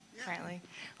apparently.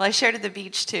 Well, I shared at the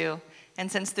beach, too.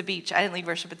 And since the beach, I didn't lead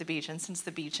worship at the beach. And since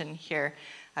the beach and here,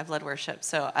 I've led worship.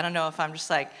 So I don't know if I'm just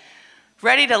like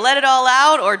ready to let it all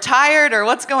out or tired or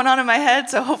what's going on in my head.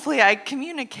 So hopefully I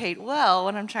communicate well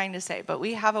what I'm trying to say. But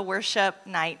we have a worship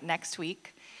night next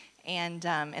week. And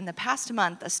in the past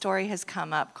month, a story has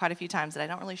come up quite a few times that I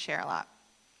don't really share a lot.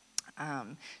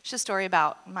 It's just a story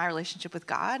about my relationship with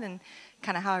God and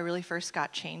kind of how I really first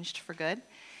got changed for good.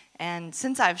 And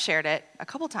since I've shared it a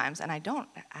couple times, and I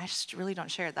just really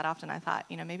don't share it that often, I thought,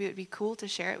 maybe it would be cool to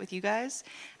share it with you guys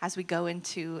as we go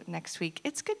into next week.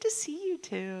 It's good to see you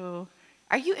too.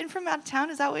 Are you in from out of town?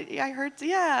 Is that what I heard?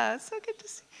 Yeah, so good to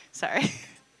see. Sorry,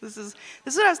 this is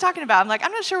what I was talking about. I'm like,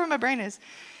 I'm not sure where my brain is.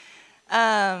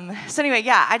 So anyway,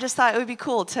 yeah, I just thought it would be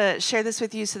cool to share this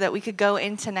with you so that we could go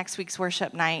into next week's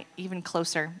worship night even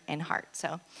closer in heart.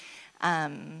 So,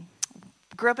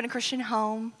 grew up in a Christian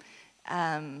home.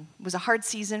 Was a hard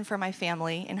season for my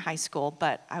family in high school,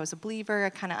 but I was a believer. I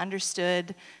kind of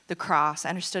understood the cross. I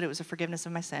understood it was a forgiveness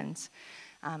of my sins.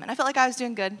 And I felt like I was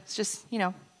doing good. It's just,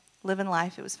 living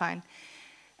life. It was fine.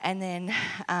 And then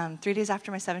 3 days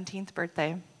after my 17th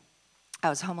birthday, I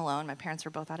was home alone. My parents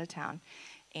were both out of town.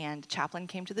 And a chaplain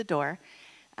came to the door.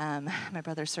 My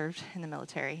brother served in the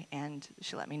military, and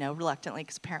she let me know reluctantly,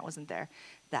 because a parent wasn't there,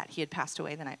 that he had passed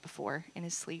away the night before in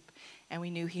his sleep. And we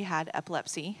knew he had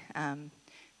epilepsy,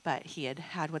 but he had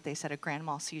had what they said a grand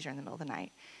mal seizure in the middle of the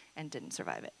night and didn't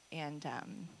survive it. And,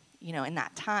 in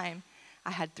that time,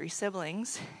 I had 3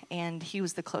 siblings, and he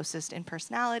was the closest in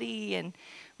personality, and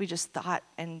we just thought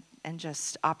and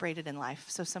just operated in life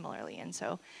so similarly. And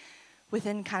so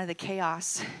within kind of the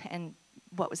chaos and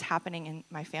what was happening in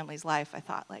my family's life, I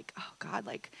thought, like, oh, God,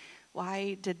 like,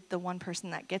 why did the one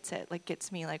person that gets it, like,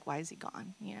 gets me, like, why is he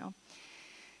gone,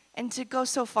 And to go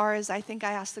so far as I think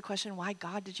I asked the question, why,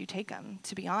 God, did you take him,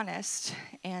 to be honest?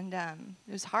 And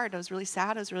it was hard. I was really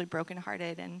sad. I was really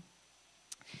brokenhearted. And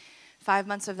 5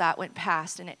 months of that went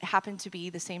past, and it happened to be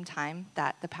the same time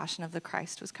that The Passion of the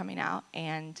Christ was coming out.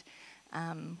 And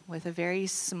with a very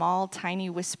small, tiny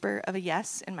whisper of a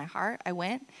yes in my heart, I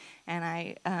went. And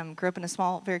I grew up in a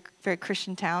small, very, very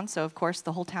Christian town, so of course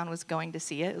the whole town was going to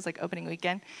see it. It was like opening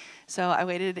weekend. So I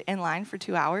waited in line for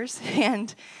 2 hours,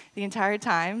 and the entire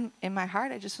time in my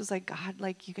heart, I just was like, God,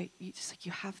 like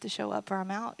you have to show up or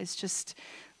I'm out. It's just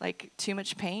like too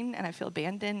much pain, and I feel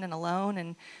abandoned and alone,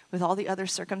 and with all the other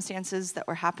circumstances that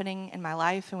were happening in my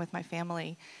life and with my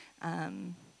family,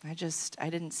 I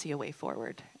didn't see a way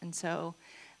forward. And so,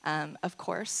 of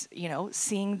course,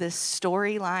 seeing this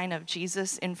storyline of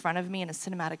Jesus in front of me in a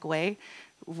cinematic way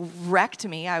wrecked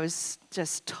me. I was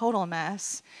just total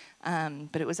mess.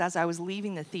 But it was as I was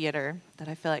leaving the theater that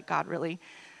I feel like God really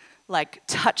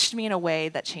touched me in a way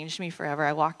that changed me forever.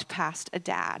 I walked past a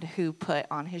dad who put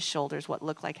on his shoulders what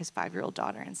looked like his 5-year-old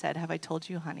daughter and said, "Have I told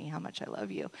you, honey, how much I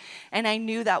love you?" And I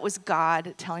knew that was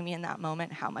God telling me in that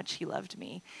moment how much he loved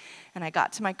me. And I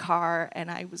got to my car,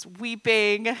 and I was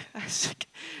weeping. I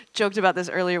joked about this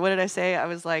earlier. What did I say? I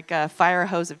was like a fire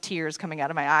hose of tears coming out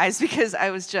of my eyes because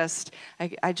I was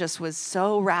I just was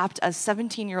so wrapped, a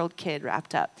 17-year-old kid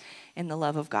wrapped up in the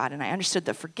love of God. And I understood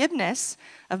the forgiveness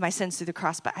of my sins through the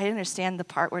cross, but I didn't understand the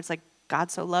part where it's like, God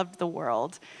so loved the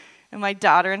world. And my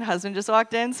daughter and husband just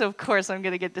walked in, so of course I'm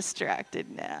going to get distracted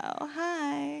now.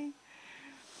 Hi.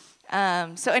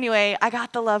 So anyway, I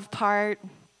got the love part.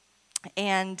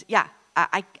 And yeah,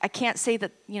 I can't say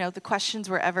that, the questions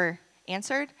were ever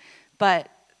answered, but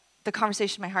the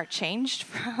conversation in my heart changed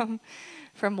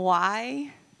from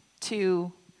why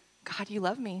to, God, you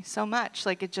love me so much.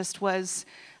 Like, it just was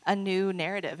a new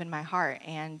narrative in my heart,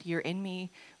 and you're in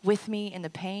me, with me in the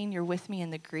pain, you're with me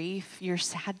in the grief, you're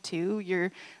sad too,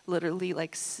 you're literally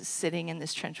like sitting in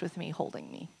this trench with me, holding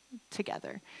me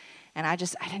together. And I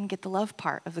didn't get the love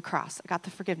part of the cross. I got the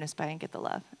forgiveness, but I didn't get the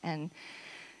love. And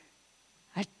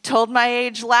I told my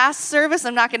age last service,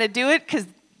 I'm not going to do it because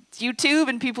it's YouTube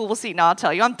and people will see. No, I'll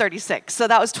tell you, I'm 36. So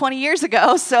that was 20 years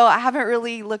ago. So I haven't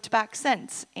really looked back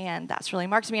since. And that's really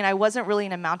marked me. And I wasn't really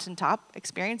in a mountaintop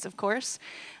experience, of course.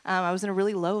 I was in a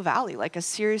really low valley, like a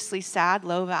seriously sad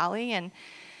low valley. And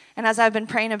as I've been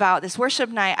praying about this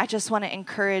worship night, I just want to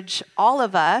encourage all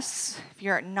of us, if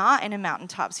you're not in a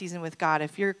mountaintop season with God,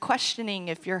 if you're questioning,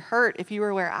 if you're hurt, if you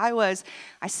were where I was,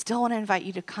 I still want to invite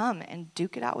you to come and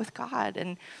duke it out with God.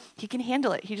 And he can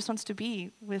handle it. He just wants to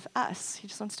be with us. He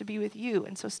just wants to be with you.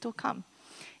 And so still come.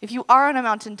 If you are on a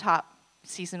mountaintop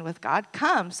season with God,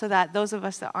 come so that those of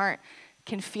us that aren't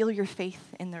can feel your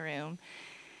faith in the room.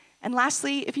 And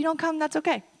lastly, if you don't come, that's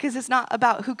okay, because it's not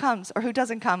about who comes or who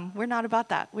doesn't come. We're not about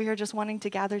that. We are just wanting to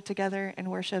gather together and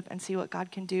worship and see what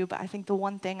God can do. But I think the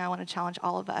one thing I want to challenge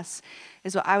all of us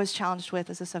is what I was challenged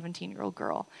with as a 17-year-old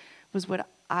girl, was what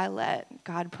I let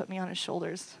God put me on his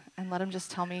shoulders and let him just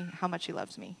tell me how much he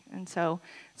loves me. And so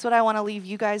that's what I want to leave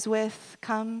you guys with.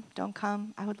 Come, don't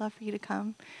come. I would love for you to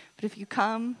come. But if you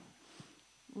come,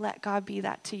 let God be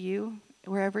that to you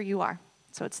wherever you are.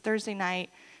 So it's Thursday night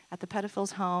at the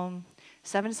Pedophile's home,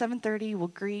 7 to 7:30. We'll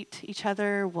greet each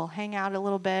other. We'll hang out a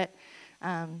little bit.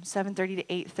 7:30 to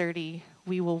 8:30,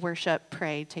 we will worship,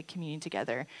 pray, take communion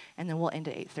together, and then we'll end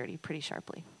at 8:30 pretty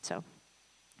sharply. So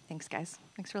thanks, guys.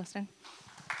 Thanks for listening.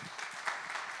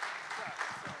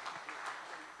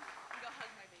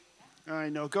 I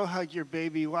know. Go hug your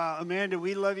baby. Wow, Amanda,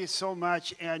 we love you so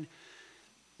much. And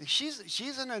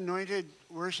she's an anointed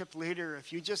worship leader.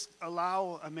 If you just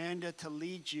allow Amanda to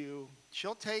lead you,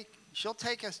 she'll take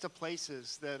us to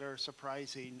places that are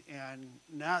surprising. And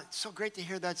now it's so great to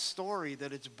hear that story,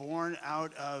 that it's born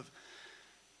out of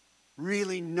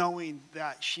really knowing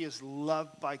that she is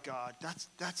loved by God.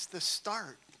 That's the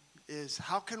start, is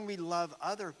how can we love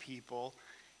other people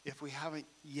if we haven't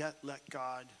yet let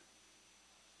God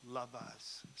love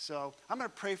us? So I'm going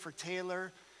to pray for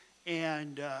Taylor,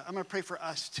 and I'm going to pray for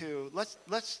us too.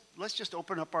 Let's just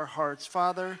open up our hearts.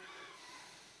 Father,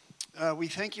 we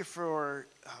thank you for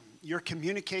your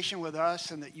communication with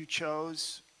us, and that you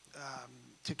chose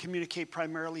to communicate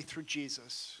primarily through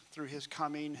Jesus, through his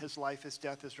coming, his life, his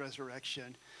death, his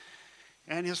resurrection.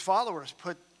 And his followers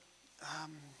put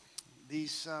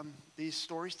these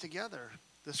stories together,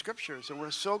 the scriptures, and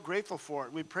we're so grateful for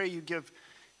it. We pray you give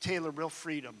Taylor real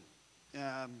freedom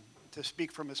to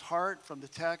speak from his heart, from the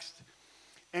text.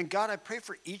 And God, I pray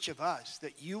for each of us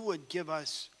that you would give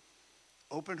us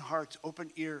open hearts, open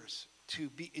ears, to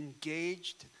be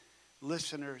engaged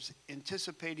listeners,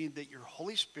 anticipating that your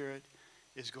Holy Spirit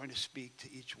is going to speak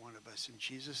to each one of us. In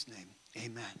Jesus' name,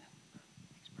 amen.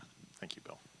 Thanks, brother. Thank you,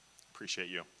 Bill. Appreciate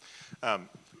you.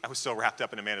 I was so wrapped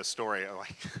up in Amanda's story,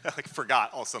 I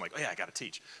forgot all of a sudden, oh yeah, I got to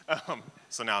teach.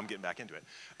 So now I'm getting back into it.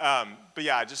 But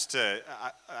yeah,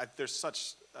 there's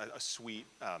such a sweet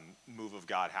move of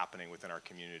God happening within our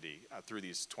community through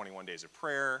these 21 days of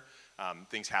prayer,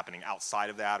 things happening outside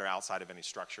of that or outside of any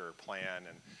structure or plan,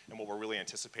 and what we're really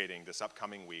anticipating this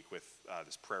upcoming week with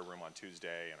this prayer room on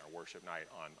Tuesday and our worship night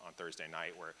on Thursday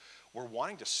night, where we're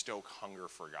wanting to stoke hunger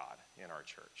for God in our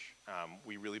church.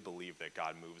 We really believe that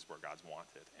God moves where God's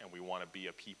wanted, and we want to be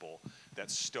a people that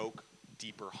stoke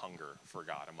deeper hunger for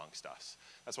God amongst us.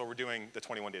 That's why we're doing the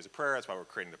 21 days of prayer. That's why we're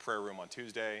creating the prayer room on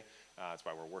Tuesday. That's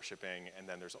why we're worshiping. And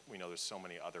then we know there's so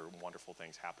many other wonderful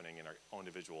things happening in our own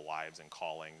individual lives and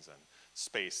callings and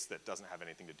space that doesn't have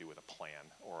anything to do with a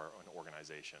plan or an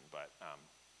organization. But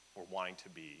we're wanting to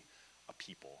be a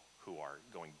people who are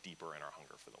going deeper in our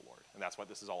hunger for the Lord. And that's what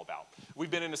this is all about.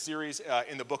 We've been in a series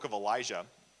in the book of Elijah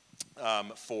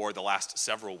for the last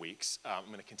several weeks. I'm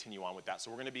going to continue on with that.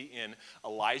 So we're going to be in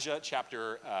Elijah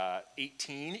chapter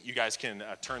 18. You guys can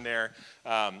turn there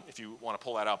if you want to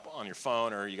pull that up on your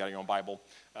phone, or you got your own Bible,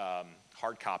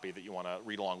 hard copy that you want to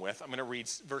read along with. I'm going to read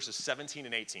verses 17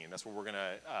 and 18. That's where we're going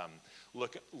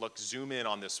to zoom in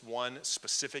on this one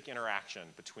specific interaction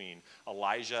between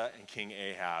Elijah and King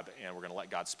Ahab, and we're going to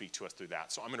let God speak to us through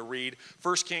that. So I'm going to read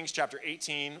 1 Kings chapter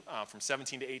 18 from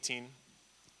 17 to 18.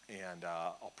 And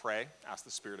I'll pray, ask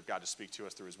the Spirit of God to speak to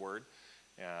us through his word,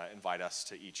 invite us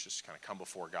to each just kind of come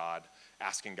before God,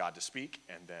 asking God to speak,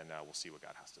 and then we'll see what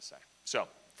God has to say. So,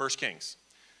 1 Kings,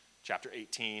 chapter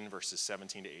 18, verses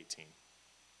 17 to 18.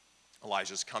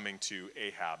 Elijah's coming to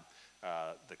Ahab.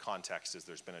 The context is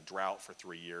there's been a drought for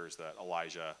 3 years that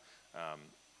Elijah,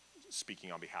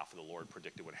 speaking on behalf of the Lord,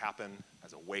 predicted would happen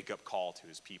as a wake-up call to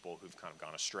his people who've kind of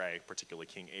gone astray, particularly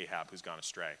King Ahab, who's gone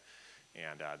astray.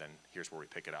 And then here's where we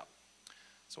pick it up.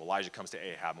 So Elijah comes to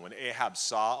Ahab. And when Ahab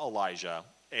saw Elijah,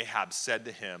 Ahab said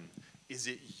to him, "Is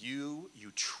it you,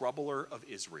 you troubler of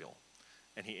Israel?"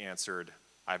 And he answered,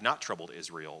 "I have not troubled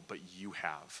Israel, but you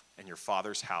have, and your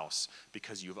father's house,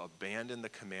 because you have abandoned the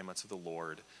commandments of the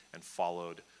Lord and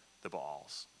followed the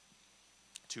Baals."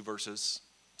 2 verses.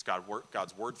 It's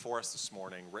God's word for us this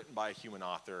morning, written by a human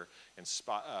author in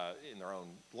their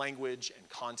own language and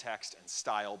context and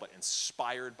style, but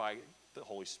inspired by the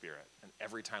Holy Spirit. And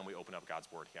every time we open up God's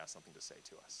word, he has something to say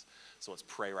to us. So let's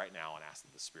pray right now and ask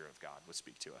that the Spirit of God would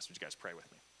speak to us. Would you guys pray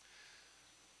with me?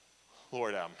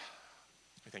 Lord,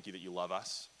 we thank you that you love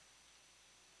us.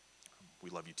 We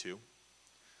love you too,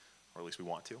 or at least we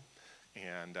want to.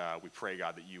 And we pray,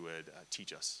 God, that you would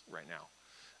teach us right now.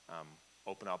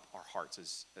 Open up our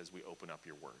hearts as we open up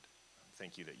your word.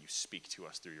 thank you that you speak to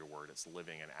us through your word. It's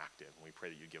living and active, and we pray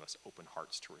that you give us open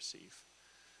hearts to receive.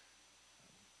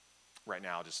 Right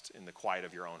now, just in the quiet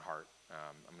of your own heart,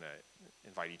 I'm going to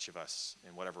invite each of us,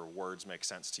 in whatever words make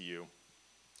sense to you,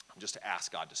 just to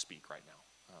ask God to speak right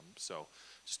now. So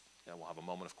just we'll have a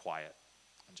moment of quiet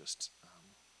and just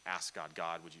ask God,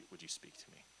 God, would you speak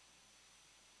to me?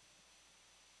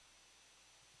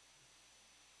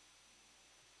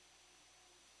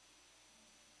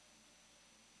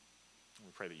 And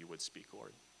we pray that you would speak,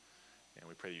 Lord. And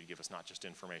we pray that you give us not just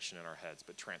information in our heads,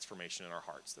 but transformation in our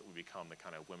hearts, that we become the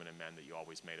kind of women and men that you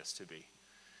always made us to be.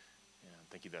 And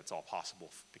thank you that it's all possible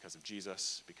because of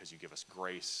Jesus, because you give us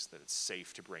grace, that it's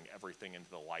safe to bring everything into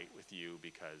the light with you,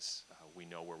 because we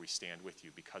know where we stand with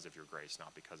you because of your grace,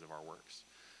 not because of our works.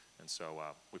 And so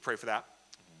we pray for that.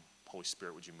 Holy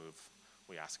Spirit, would you move?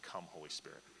 We ask, come, Holy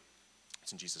Spirit.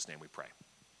 It's in Jesus' name we pray.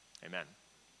 Amen.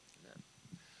 Amen.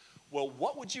 Well,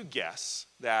 what would you guess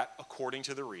that, according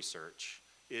to the research,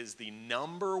 is the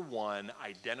number one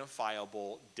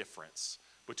identifiable difference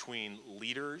between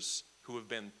leaders who have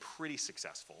been pretty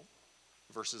successful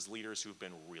versus leaders who have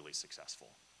been really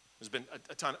successful? There's been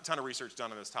a ton of research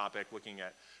done on this topic, looking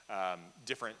at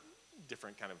different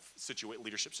kind of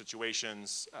leadership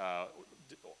situations,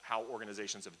 how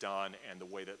organizations have done, and the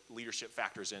way that leadership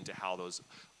factors into how those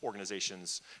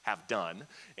organizations have done.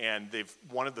 And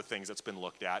one of the things that's been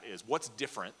looked at is what's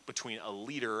different between a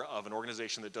leader of an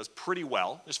organization that does pretty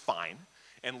well, just fine,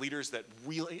 and leaders that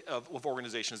really of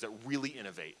organizations that really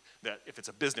innovate, that if it's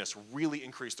a business, really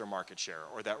increase their market share,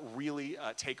 or that really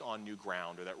take on new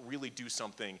ground, or that really do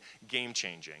something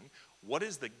game-changing. What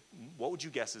would you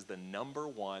guess is the number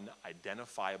one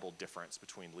identifiable difference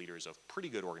between leaders of pretty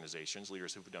good organizations,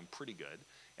 leaders who've done pretty good,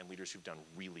 and leaders who've done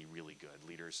really, really good,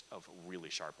 leaders of really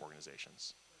sharp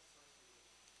organizations?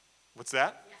 What's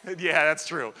that? Yes. Yeah, that's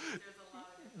true.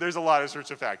 There's a lot of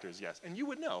sorts of factors, yes. And you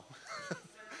would know.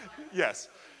 Yes.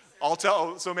 I'll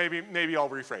tell, so maybe I'll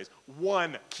rephrase.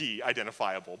 One key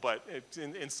identifiable, but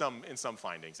in some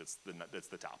findings, it's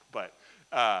the top. But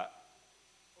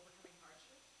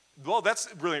well, that's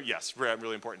really, yes,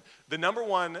 really important. The number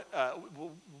one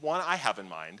I have in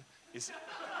mind is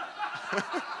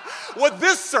what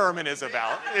this sermon is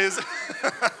about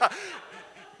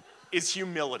is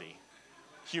humility.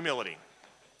 Humility.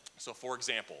 So, for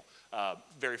example,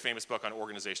 very famous book on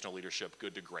organizational leadership,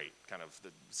 Good to Great, kind of the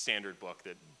standard book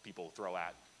that people throw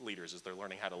at leaders as they're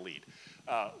learning how to lead.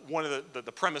 One of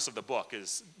the premise of the book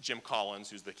is Jim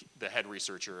Collins, who's the head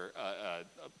researcher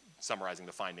summarizing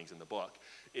the findings in the book,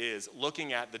 is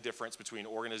looking at the difference between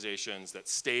organizations that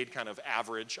stayed kind of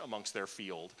average amongst their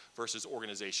field versus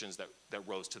organizations that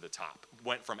rose to the top,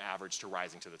 went from average to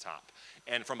rising to the top.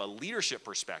 And from a leadership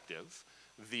perspective,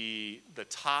 the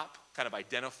top kind of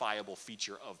identifiable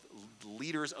feature of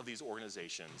leaders of these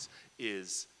organizations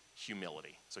is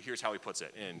humility. So here's how he puts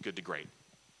it in Good to Great.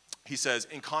 He says,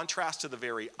 in contrast to the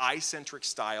very eye-centric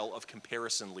style of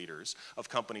comparison leaders of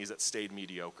companies that stayed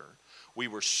mediocre, we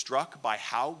were struck by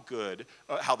how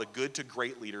the good to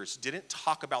great leaders didn't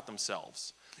talk about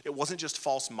themselves. It wasn't just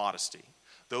false modesty.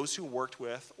 Those who worked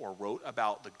with or wrote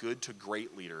about the good to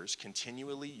great leaders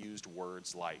continually used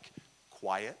words like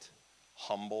quiet,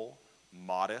 humble,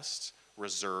 modest,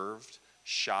 reserved,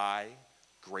 shy,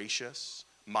 gracious,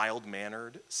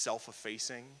 mild-mannered,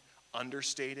 self-effacing,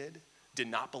 understated, did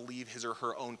not believe his or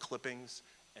her own clippings,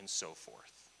 and so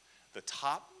forth. The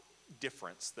top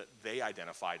difference that they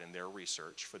identified in their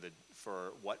research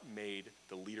for what made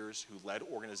the leaders who led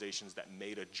organizations that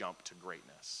made a jump to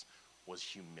greatness was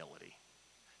humility.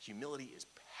 Humility is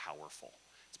powerful.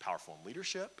 It's powerful in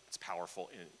leadership. It's powerful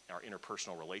in our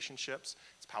interpersonal relationships.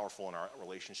 It's powerful in our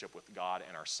relationship with God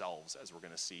and ourselves, as we're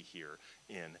going to see here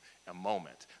in a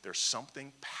moment. There's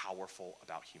something powerful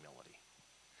about humility.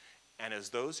 And as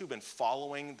those who've been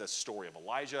following the story of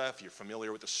Elijah, if you're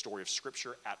familiar with the story of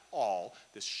Scripture at all,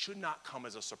 this should not come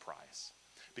as a surprise.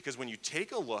 Because when you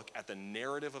take a look at the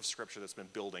narrative of Scripture that's been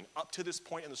building up to this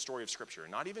point in the story of Scripture,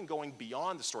 not even going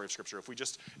beyond the story of Scripture,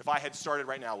 if I had started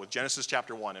right now with Genesis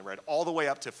chapter 1 and read all the way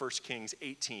up to 1 Kings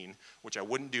 18, which I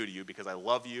wouldn't do to you because I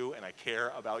love you and I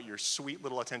care about your sweet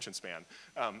little attention span,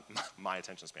 my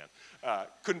attention span,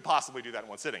 couldn't possibly do that in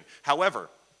one sitting. However,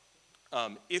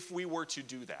 if we were to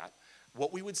do that,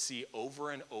 what we would see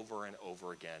over and over and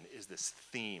over again is this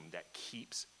theme that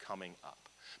keeps coming up.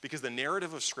 Because the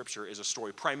narrative of Scripture is a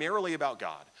story primarily about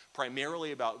God,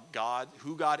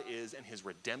 who God is, and his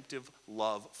redemptive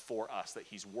love for us that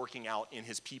he's working out in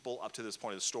his people up to this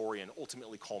point of the story and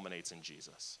ultimately culminates in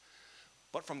Jesus.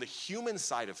 But from the human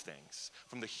side of things,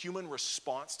 from the human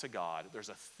response to God, there's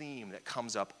a theme that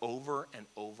comes up over and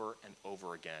over and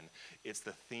over again. It's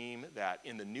the theme that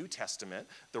in the New Testament,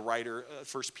 the writer,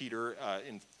 1 Peter,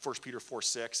 in 1 Peter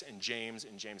 4:6, and James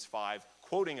in James 5,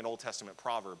 quoting an Old Testament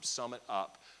proverb, sum it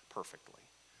up perfectly.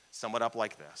 Sum it up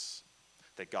like this,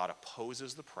 that God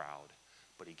opposes the proud,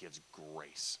 but he gives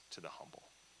grace to the humble.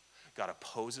 God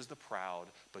opposes the proud,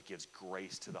 but gives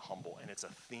grace to the humble. And it's a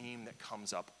theme that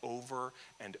comes up over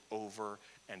and over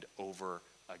and over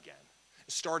again.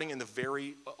 Starting in the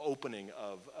very opening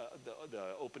of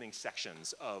the opening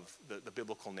sections of the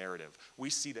biblical narrative, we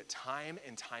see that time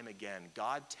and time again,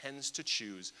 God tends to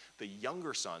choose the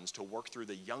younger sons to work through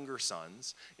the younger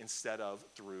sons instead of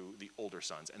through the older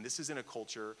sons. And this is in a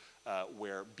culture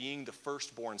where being the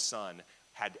firstborn son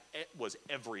was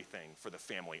everything for the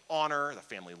family honor, the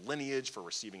family lineage, for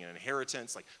receiving an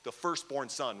inheritance. Like the firstborn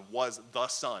son was the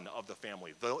son of the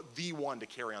family, the one to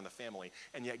carry on the family.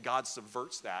 And yet God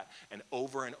subverts that and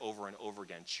over and over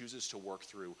again chooses to work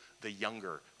through the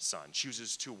younger son,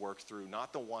 chooses to work through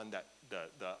not the one that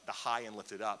the high and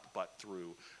lifted up, but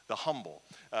through the humble.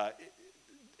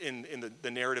 In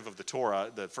the narrative of the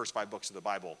Torah, the first 5 books of the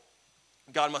Bible,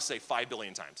 God must say 5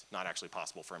 billion times. Not actually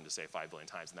possible for him to say 5 billion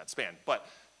times in that span. But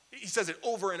he says it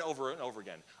over and over and over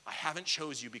again. I haven't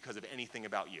chose you because of anything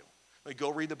about you. Like, go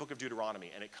read the book of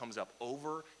Deuteronomy, and it comes up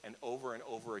over and over and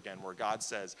over again where God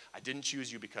says, I didn't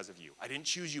choose you because of you. I didn't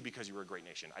choose you because you were a great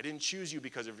nation. I didn't choose you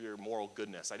because of your moral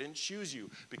goodness. I didn't choose you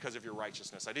because of your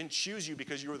righteousness. I didn't choose you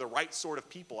because you were the right sort of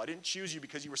people. I didn't choose you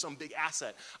because you were some big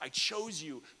asset. I chose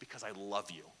you because I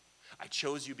love you. I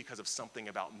chose you because of something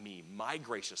about me, my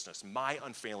graciousness, my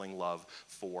unfailing love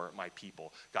for my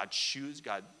people. God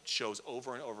shows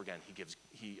over and over again.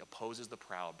 He opposes the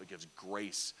proud, but gives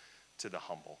grace to the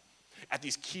humble. At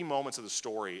these key moments of the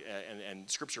story,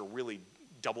 and Scripture really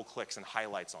double clicks and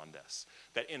highlights on this,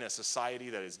 that in a society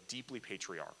that is deeply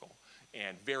patriarchal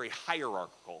and very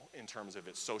hierarchical in terms of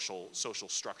its social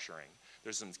structuring,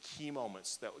 there's some key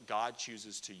moments that God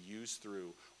chooses to use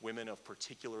through women of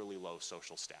particularly low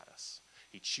social status.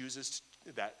 He chooses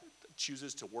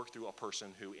to work through a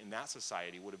person who in that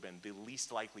society would have been the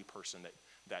least likely person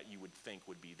that you would think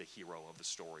would be the hero of the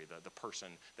story, the person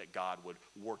that God would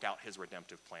work out his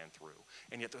redemptive plan through.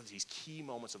 And yet there's these key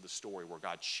moments of the story where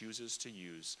God chooses to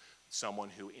use someone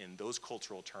who in those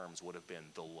cultural terms would have been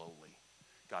the lowly.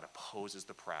 God opposes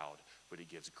the proud, but he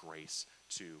gives grace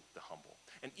to the humble.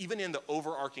 And even in the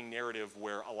overarching narrative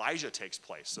where Elijah takes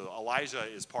place, so Elijah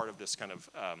is part of this kind of,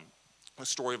 the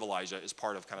story of Elijah is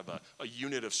part of kind of a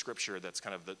unit of Scripture that's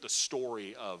kind of the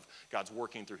story of God's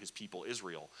working through his people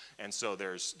Israel. And so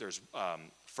there's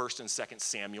 1st and 2nd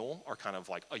Samuel are kind of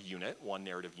like a unit, one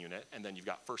narrative unit, and then you've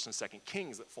got 1st and 2nd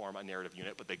Kings that form a narrative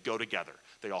unit, but they go together.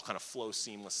 They all kind of flow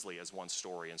seamlessly as one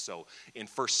story. And so in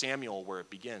 1 Samuel, where it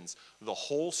begins, the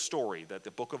whole story that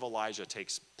the book of Elijah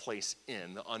takes place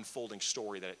in, the unfolding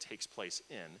story that it takes place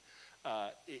in,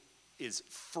 it is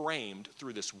framed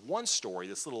through this one story,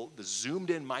 the zoomed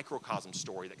in microcosm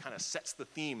story that kind of sets the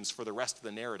themes for the rest of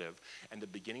the narrative. And the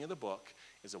beginning of the book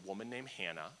is a woman named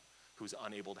Hannah who's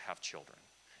unable to have children.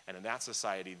 And in that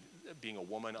society, being a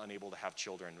woman unable to have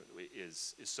children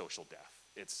is social death.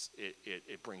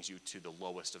 It brings you to the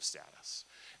lowest of status.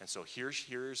 And so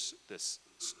here's this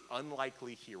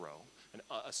unlikely hero,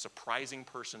 a surprising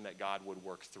person that God would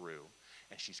work through.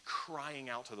 And she's crying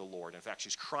out to the Lord. In fact,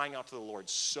 she's crying out to the Lord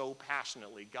so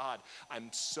passionately, God, I'm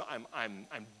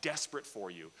desperate for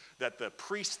you, that the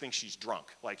priest thinks she's drunk.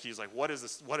 Like, he's like, what is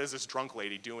this drunk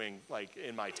lady doing, like,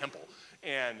 in my temple?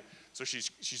 And so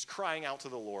she's crying out to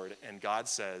the Lord, and God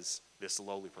says, this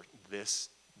lowly person, this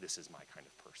is my kind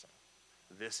of person.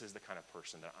 This is the kind of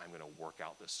person that I'm going to work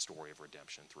out this story of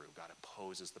redemption through. God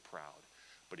opposes the proud,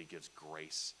 but he gives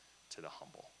grace to the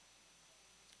humble.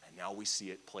 And now we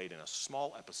see it played in a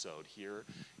small episode here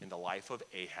in the life of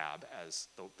Ahab as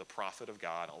the prophet of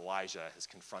God, Elijah, has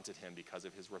confronted him because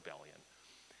of his rebellion.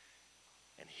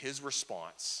 And his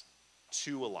response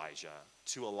to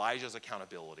Elijah's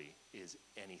accountability, is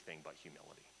anything but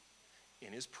humility.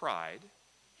 In his pride,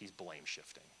 he's blame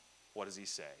shifting. What does he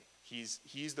say?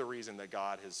 He's the reason that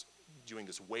God is doing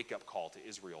this wake-up call to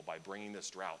Israel by bringing this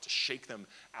drought to shake them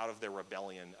out of their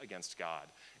rebellion against God.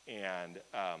 And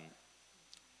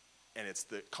it's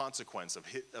the consequence of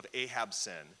Ahab's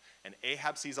sin. And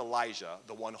Ahab sees Elijah,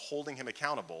 the one holding him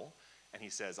accountable, and he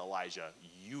says, Elijah,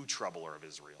 you troubler of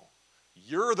Israel,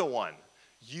 you're the one.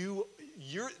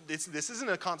 This isn't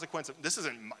a consequence of, this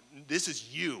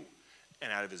is you.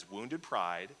 And out of his wounded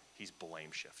pride, he's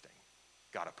blame shifting.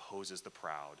 God opposes the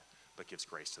proud, but gives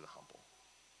grace to the humble.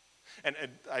 And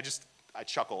I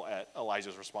chuckle at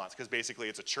Elijah's response, because basically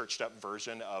it's a churched up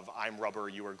version of I'm rubber,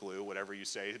 you are glue. Whatever you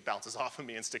say, it bounces off of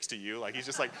me and sticks to you. Like, he's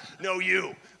just like, no,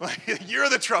 you. Like, you're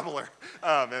the troubler.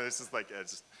 And it's just like,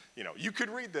 you could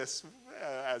read this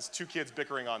as two kids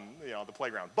bickering on, the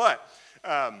playground. But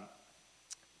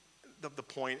the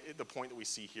point that we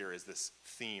see here is this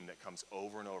theme that comes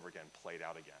over and over again, played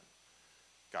out again.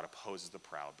 God opposes the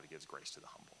proud, but he gives grace to the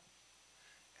humble.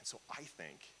 And so I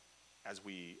think, as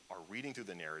we are reading through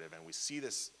the narrative and we see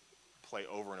this play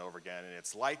over and over again, and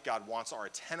it's like God wants our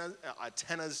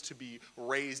antennas to be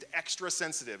raised extra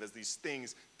sensitive as these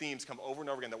themes come over and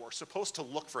over again, that we're supposed to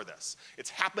look for this. It's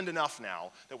happened enough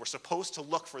now that we're supposed to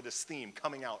look for this theme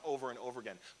coming out over and over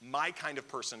again. My kind of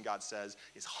person, God says,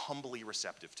 is humbly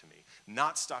receptive to me,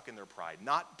 not stuck in their pride,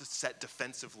 not set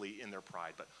defensively in their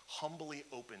pride, but humbly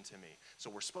open to me.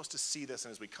 So we're supposed to see this,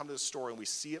 and as we come to the story and we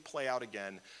see it play out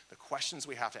again, the questions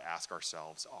we have to ask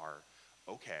ourselves are,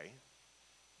 okay,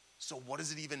 so what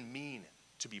does it even mean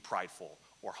to be prideful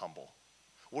or humble?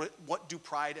 What do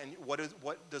pride and what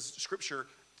does Scripture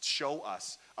show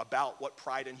us about what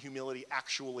pride and humility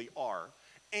actually are?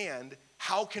 And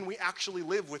how can we actually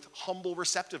live with humble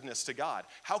receptiveness to God?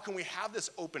 How can we have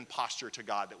this open posture to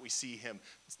God that we see him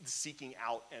seeking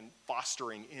out and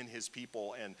fostering in his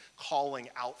people and calling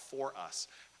out for us?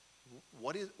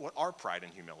 What are pride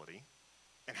and humility?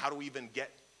 And how do we even get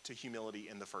to humility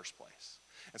in the first place?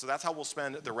 And so that's how we'll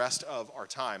spend the rest of our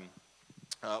time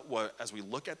as we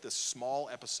look at this small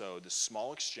episode, this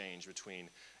small exchange between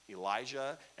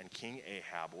Elijah and King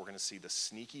Ahab. We're going to see the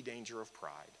sneaky danger of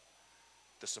pride,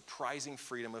 the surprising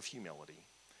freedom of humility,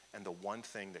 and the one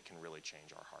thing that can really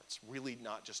change our hearts. Really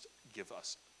not just give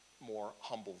us more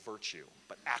humble virtue,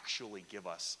 but actually give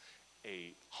us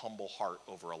a humble heart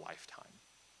over a lifetime.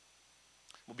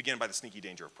 We'll begin by the sneaky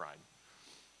danger of pride.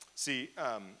 See,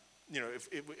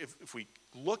 if we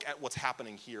look at what's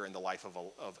happening here in the life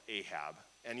of Ahab,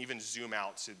 and even zoom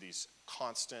out to these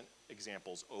constant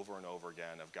examples over and over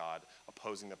again of God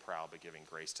opposing the proud but giving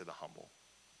grace to the humble,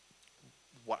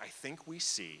 what I think we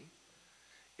see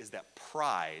is that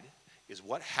pride is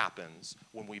what happens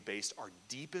when we base our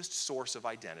deepest source of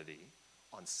identity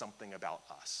on something about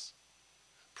us.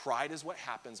 Pride is what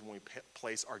happens when we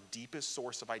place our deepest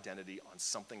source of identity on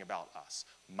something about us.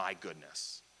 My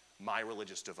goodness, my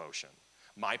religious devotion,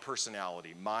 my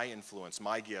personality, my influence,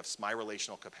 my gifts, my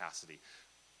relational capacity.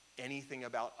 Anything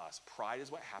about us. Pride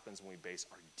is what happens when we base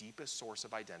our deepest source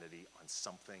of identity on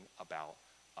something about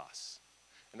us.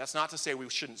 And that's not to say we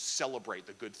shouldn't celebrate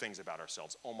the good things about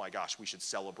ourselves. Oh my gosh, we should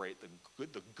celebrate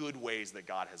the good ways that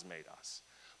God has made us.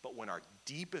 But when our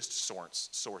deepest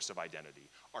source of identity,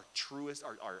 our truest,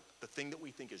 the thing that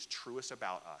we think is truest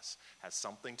about us, has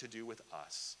something to do with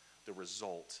us, the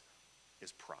result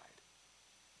is pride.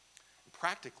 And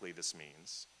practically, this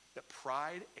means that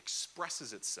pride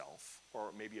expresses itself,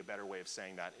 or maybe a better way of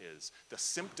saying that is, the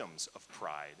symptoms of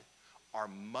pride are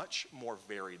much more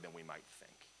varied than we might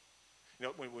think. You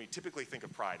know, when we typically think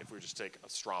of pride, if we were just take a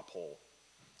straw poll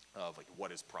of like,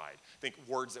 what is pride? I think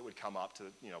words that would come up to,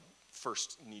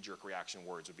 first knee-jerk reaction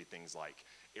words would be things like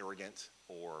arrogant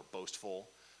or boastful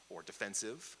or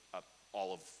defensive,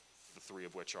 all of the three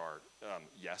of which are,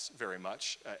 yes, very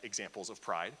much examples of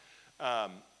pride.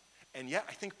 And yet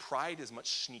I think pride is much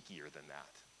sneakier than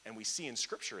that. And we see in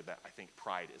Scripture that I think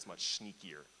pride is much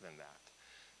sneakier than that.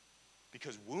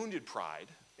 Because wounded pride,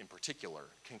 in particular,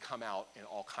 can come out in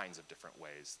all kinds of different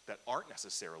ways that aren't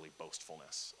necessarily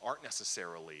boastfulness, aren't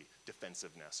necessarily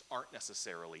defensiveness, aren't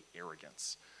necessarily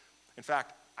arrogance. In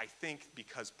fact, I think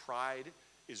because pride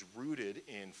is rooted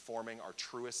in forming our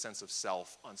truest sense of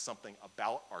self on something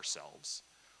about ourselves,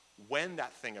 when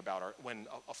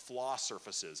a flaw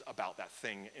surfaces about that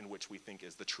thing in which we think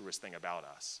is the truest thing about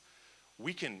us,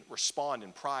 we can respond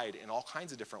in pride in all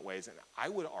kinds of different ways. And I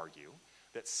would argue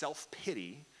that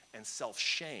self-pity and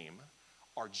self-shame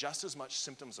are just as much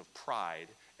symptoms of pride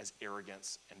as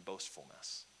arrogance and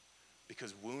boastfulness.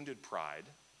 Because wounded pride,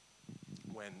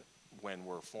 when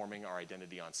we're forming our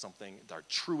identity on something, our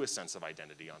truest sense of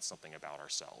identity on something about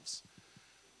ourselves,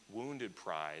 wounded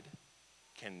pride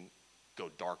can go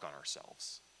dark on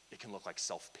ourselves. It can look like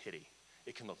self-pity.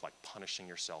 It can look like punishing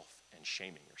yourself and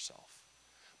shaming yourself.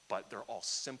 But they're all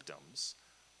symptoms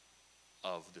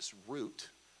of this root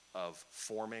of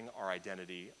forming our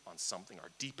identity on something,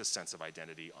 our deepest sense of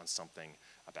identity on something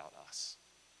about us.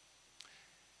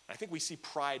 I think we see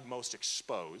pride most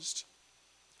exposed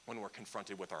when we're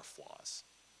confronted with our flaws.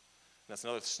 And that's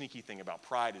another sneaky thing about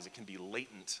pride, is it can be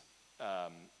latent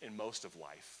in most of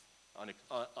life,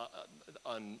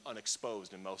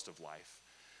 unexposed in most of life,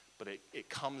 but it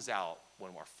comes out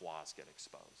when our flaws get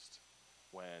exposed.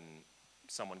 When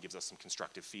someone gives us some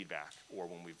constructive feedback, or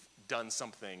when we've done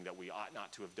something that we ought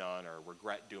not to have done or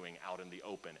regret doing out in the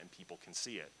open and people can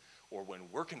see it, or when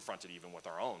we're confronted even with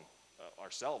our own,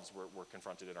 ourselves, we're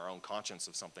confronted in our own conscience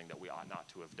of something that we ought not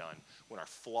to have done. When our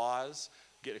flaws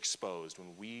get exposed,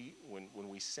 when we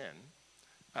sin,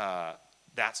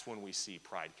 that's when we see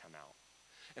pride come out.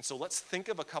 And so let's think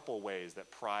of a couple ways that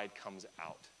pride comes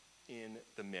out in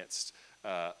the midst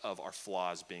of our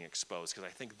flaws being exposed, because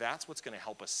I think that's what's going to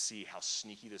help us see how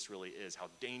sneaky this really is, how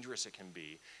dangerous it can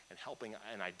be, and helping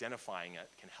and identifying it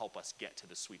can help us get to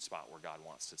the sweet spot where God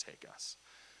wants to take us.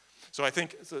 So I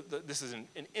think this is an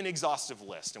inexhaustive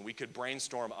list, and we could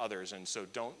brainstorm others, and so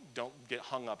don't get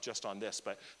hung up just on this,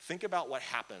 but think about what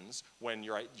happens when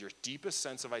your deepest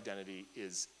sense of identity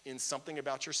is in something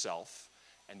about yourself,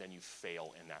 and then you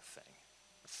fail in that thing.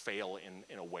 Fail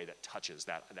in a way that touches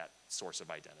that source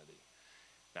of identity.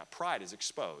 Now, pride is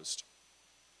exposed.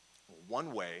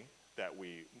 One way that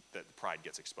pride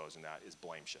gets exposed in that is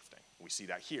blame shifting. We see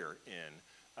that here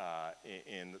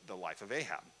in the life of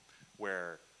Ahab,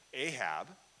 where Ahab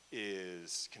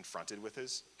is confronted with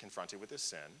his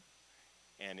sin,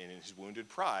 and in his wounded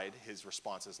pride, his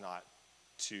response is not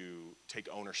to take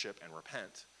ownership and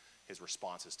repent. His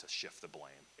response is to shift the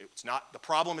blame. It's not, the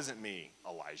problem isn't me,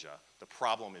 Elijah. The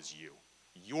problem is you.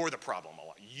 You're the problem.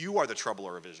 You are the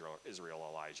troubler of Israel,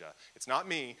 Elijah. It's not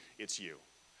me, it's you.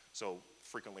 So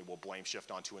frequently we'll blame shift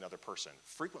onto another person.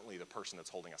 Frequently the person that's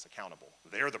holding us accountable.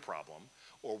 They're the problem.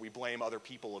 Or we blame other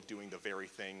people of doing the very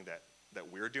thing that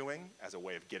we're doing as a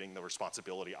way of getting the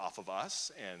responsibility off of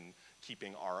us and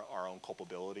keeping our own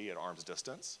culpability at arm's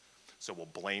distance. So we'll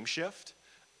blame shift.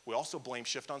 We also blame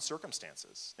shift on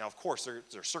circumstances. Now, of course, there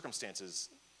are circumstances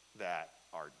that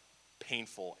are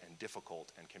painful and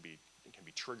difficult and can be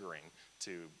triggering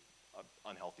to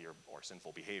unhealthy or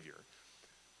sinful behavior.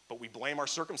 But we blame our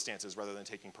circumstances rather than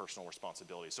taking personal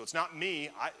responsibility. So it's not me.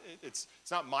 It's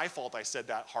not my fault I said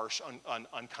that harsh,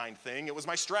 unkind thing. It was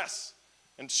my stress.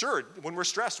 And sure, when we're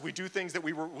stressed, we do things that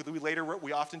we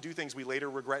often do things we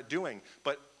later regret doing.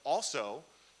 But also,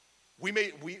 we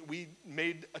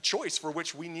made a choice for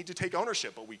which we need to take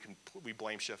ownership, but we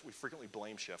frequently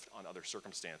blame shift on other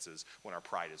circumstances when our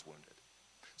pride is wounded.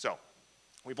 So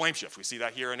we blame shift. We see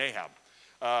that here in Ahab.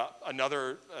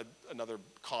 Another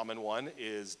common one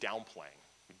is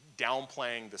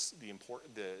downplaying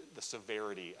the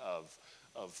severity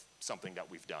of something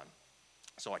that we've done.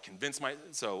 So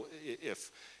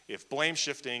if blame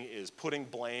shifting is putting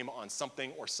blame on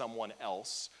something or someone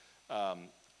else,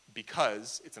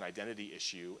 because it's an identity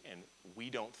issue and we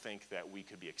don't think that we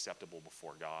could be acceptable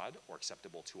before God or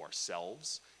acceptable to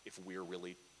ourselves if we're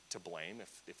really to blame,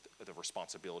 if the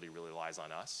responsibility really lies on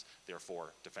us,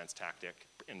 therefore defense tactic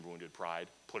in wounded pride,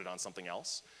 put it on something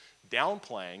else.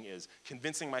 Downplaying is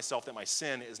convincing myself that my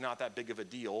sin is not that big of a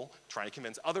deal, trying to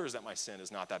convince others that my sin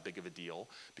is not that big of a deal,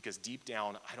 because deep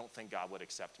down I don't think God would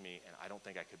accept me and I don't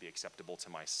think I could be acceptable to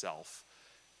myself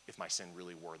if my sin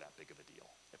really were that big of a deal,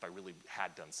 if I really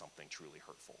had done something truly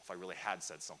hurtful, if I really had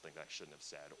said something that I shouldn't have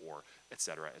said, or et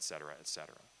cetera, et cetera, et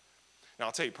cetera. Now,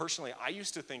 I'll tell you personally, I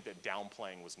used to think that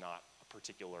downplaying was not a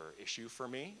particular issue for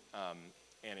me,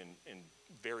 and in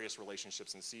various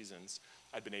relationships and seasons,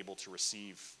 I'd been able to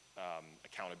receive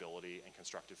accountability and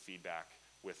constructive feedback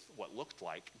with what looked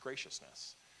like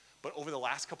graciousness. But over the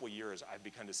last couple of years, I've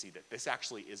begun to see that this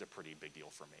actually is a pretty big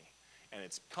deal for me. And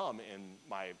it's come in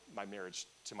my marriage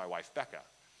to my wife, Becca,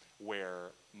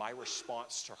 where my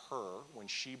response to her when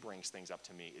she brings things up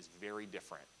to me is very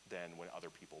different than when other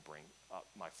people bring up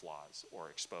my flaws or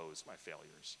expose my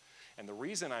failures. And the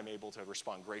reason I'm able to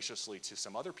respond graciously to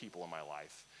some other people in my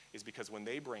life is because when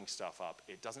they bring stuff up,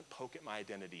 it doesn't poke at my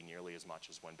identity nearly as much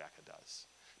as when Becca does.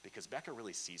 Because Becca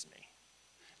really sees me,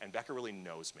 and Becca really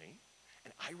knows me,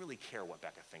 and I really care what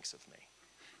Becca thinks of me.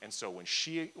 And so when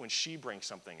she brings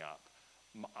something up,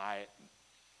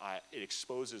 it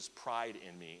exposes pride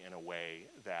in me in a way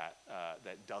that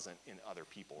doesn't in other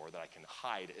people, or that I can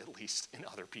hide at least in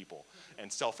other people,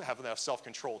 and have enough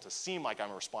self-control to seem like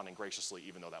I'm responding graciously,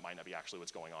 even though that might not be actually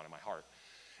what's going on in my heart.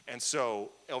 And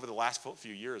so over the last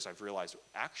few years, I've realized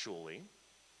actually,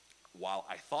 while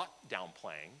I thought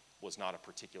downplaying was not a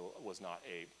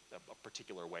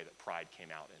particular way that pride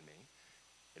came out in me,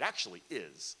 it actually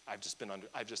is. I've just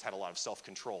had a lot of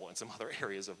self-control in some other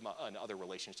areas in other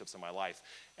relationships in my life,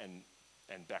 and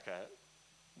Becca,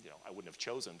 I wouldn't have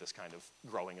chosen this kind of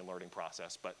growing and learning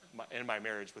process, but in my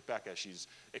marriage with Becca, she's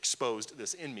exposed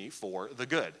this in me for the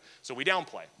good. So we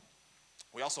downplay.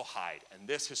 We also hide, and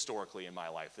this historically in my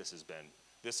life, this has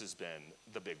been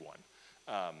the big one.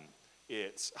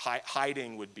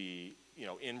 Hiding would be,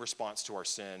 in response to our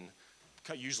sin,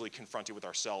 usually confronted with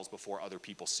ourselves before other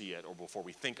people see it or before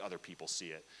we think other people see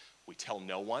it. We tell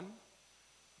no one.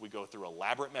 We go through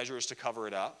elaborate measures to cover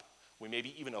it up. We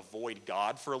maybe even avoid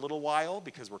God for a little while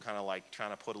because we're kind of like trying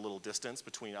to put a little distance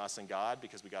between us and God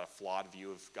because we got a flawed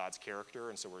view of God's character,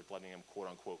 and so we're letting him, quote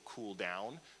unquote, cool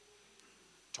down.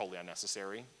 Totally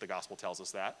unnecessary. The gospel tells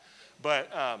us that.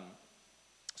 But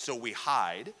so we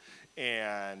hide,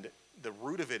 and the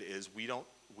root of it is we don't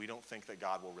think that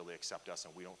God will really accept us,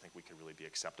 and we don't think we can really be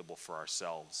acceptable for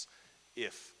ourselves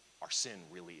if our sin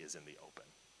really is in the open.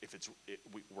 If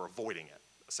we're avoiding it,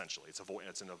 essentially.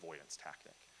 It's an avoidance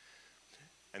tactic.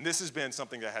 And this has been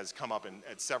something that has come up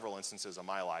at several instances of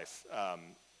my life.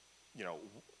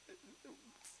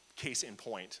 Case in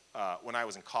point, when I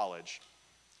was in college,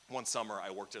 one summer I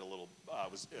worked at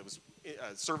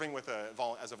serving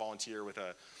as a volunteer with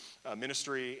a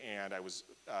ministry, and I was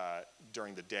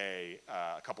during the day,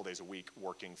 a couple days a week,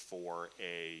 working for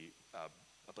a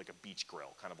beach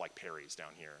grill, kind of like Perry's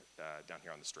down here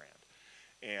on the Strand.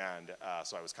 And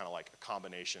so I was kind of like a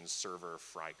combination server,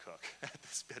 fry cook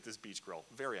at this beach grill.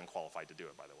 Very unqualified to do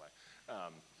it, by the way.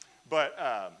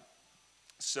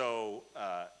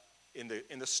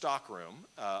 In the stock room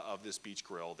of this beach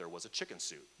grill, there was a chicken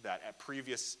suit that at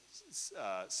previous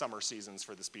summer seasons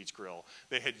for this beach grill,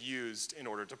 they had used in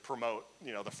order to promote,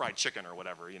 the fried chicken or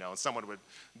whatever, and someone would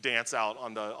dance out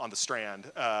on the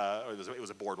Strand, or it was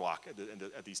a boardwalk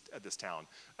at this town,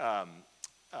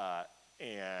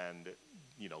 and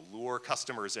lure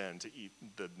customers in to eat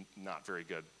the not very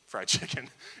good fried chicken,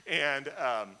 and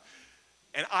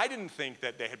I didn't think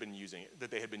that they had been using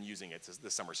it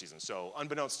this summer season. So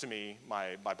unbeknownst to me,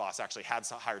 my boss actually had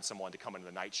hired someone to come into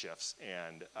the night shifts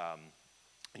and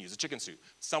use a chicken suit.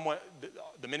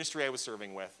 The ministry I was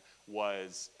serving with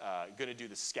was going to do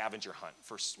the scavenger hunt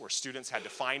where students had to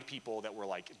find people that were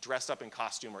like dressed up in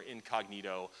costume or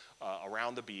incognito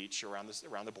around the beach, around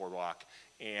the boardwalk,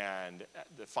 and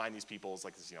find these people as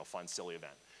like this fun, silly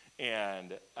event.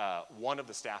 And one of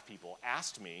the staff people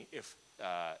asked me if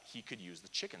he could use the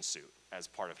chicken suit as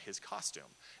part of his costume.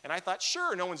 And I thought,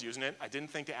 sure, no one's using it. I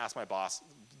didn't think to ask my boss.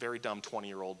 Very dumb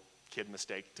 20-year-old kid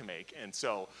mistake to make. And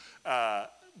so,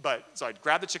 so I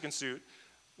grabbed the chicken suit,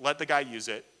 let the guy use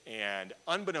it, and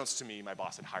unbeknownst to me, my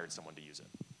boss had hired someone to use it.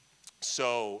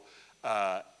 So,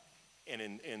 and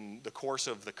in the course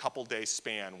of the couple-day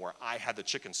span where I had the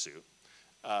chicken suit,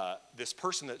 this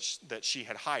person that she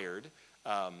had hired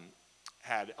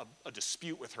had a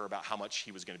dispute with her about how much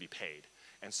he was going to be paid.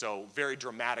 And so very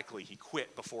dramatically, he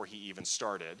quit before he even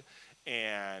started.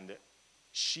 And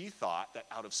she thought that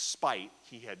out of spite,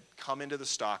 he had come into the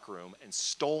stockroom and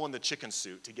stolen the chicken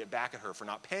suit to get back at her for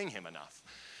not paying him enough.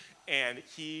 And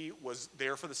he was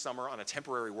there for the summer on a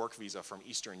temporary work visa from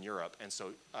Eastern Europe. And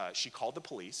so she called the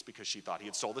police because she thought he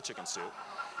had stole the chicken suit.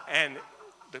 And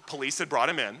the police had brought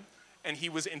him in. And he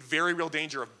was in very real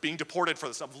danger of being deported for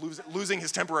this, of losing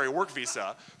his temporary work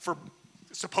visa for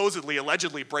supposedly,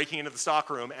 allegedly breaking into the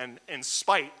stockroom and, in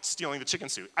spite, stealing the chicken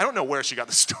suit. I don't know where she got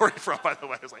the story from, by the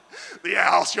way. I was like, yeah,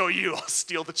 I'll show you. I'll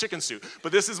steal the chicken suit.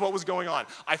 But this is what was going on.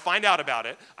 I find out about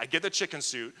it. I get the chicken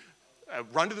suit. I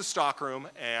run to the stockroom,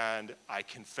 and I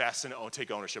confess and take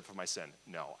ownership of my sin.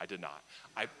 No, I did not.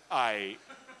 I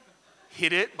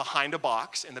hid it behind a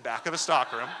box in the back of the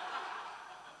stockroom,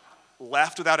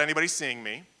 left without anybody seeing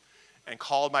me, and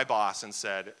called my boss and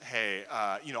said, hey,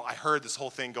 I heard this whole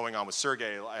thing going on with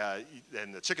Sergey,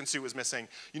 and the chicken suit was missing.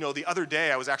 The other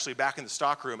day I was actually back in the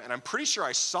stockroom, and I'm pretty sure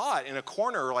I saw it in a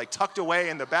corner, like tucked away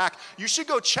in the back. You should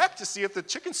go check to see if the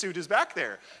chicken suit is back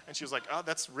there. And she was like, oh,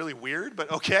 that's really weird,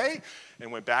 but okay.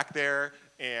 And went back there,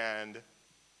 and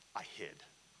I hid.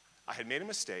 I had made a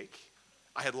mistake.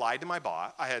 I had lied to my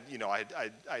boss. I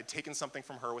had taken something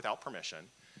from her without permission.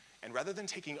 And rather than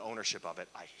taking ownership of it,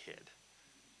 I hid.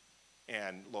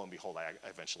 And lo and behold, I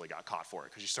eventually got caught for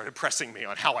it because she started pressing me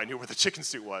on how I knew where the chicken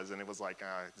suit was. And it was like,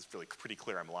 it's really pretty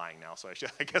clear I'm lying now, so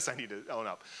I guess I need to own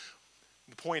up.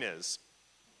 The point is,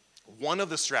 one of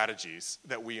the strategies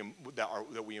that we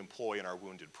employ in our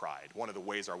wounded pride, one of the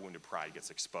ways our wounded pride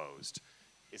gets exposed,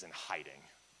 is in hiding.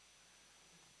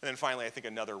 And then finally, I think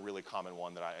another really common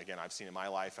one that I've seen in my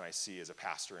life and I see as a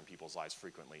pastor in people's lives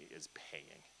frequently is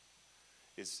paying.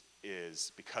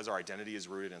 Is because our identity is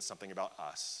rooted in something about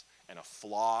us, and a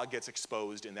flaw gets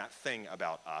exposed in that thing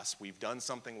about us. We've done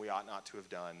something we ought not to have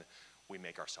done. We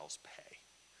make ourselves pay.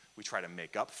 We try to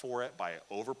make up for it by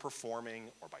overperforming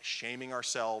or by shaming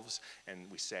ourselves, and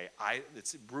we say,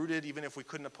 it's rooted, even if we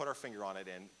couldn't have put our finger on it,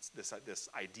 in this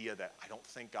idea that I don't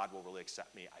think God will really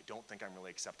accept me. I don't think I'm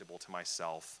really acceptable to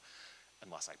myself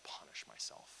unless I punish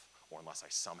myself or unless I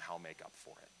somehow make up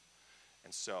for it.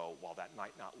 And so while that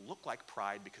might not look like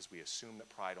pride because we assume that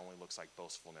pride only looks like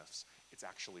boastfulness, it's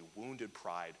actually wounded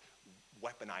pride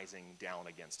weaponizing down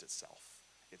against itself.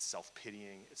 It's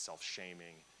self-pitying, it's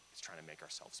self-shaming, it's trying to make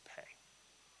ourselves pay.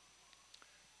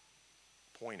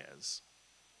 Point is,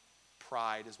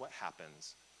 pride is what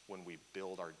happens when we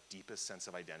build our deepest sense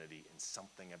of identity in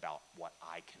something about what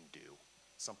I can do,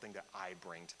 something that I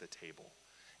bring to the table.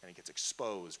 And it gets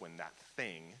exposed when that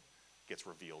thing gets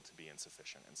revealed to be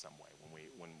insufficient in some way,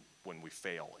 when we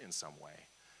fail in some way.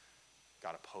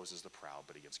 God opposes the proud,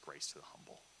 but he gives grace to the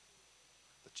humble.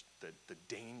 The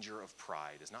danger of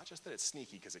pride is not just that it's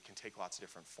sneaky because it can take lots of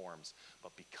different forms,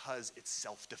 but because it's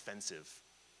self-defensive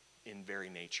in very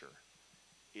nature,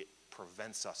 it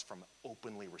prevents us from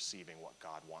openly receiving what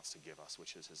God wants to give us,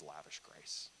 which is his lavish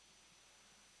grace.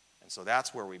 And so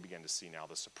that's where we begin to see now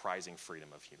the surprising freedom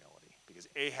of humility. Because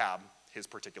Ahab, his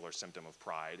particular symptom of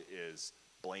pride is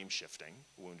blame shifting,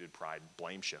 wounded pride,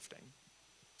 blame shifting.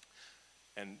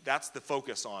 And that's the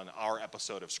focus on our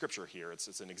episode of Scripture here.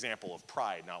 It's an example of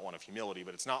pride, not one of humility,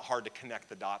 but it's not hard to connect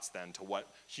the dots then to what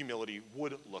humility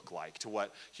would look like, to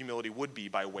what humility would be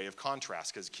by way of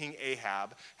contrast, because King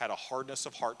Ahab had a hardness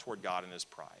of heart toward God and his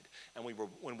pride. And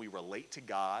when we relate to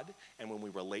God and when we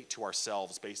relate to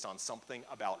ourselves based on something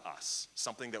about us,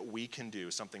 something that we can do,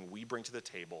 something we bring to the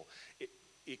table,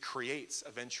 it creates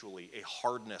eventually a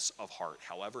hardness of heart,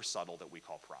 however subtle, that we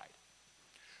call pride.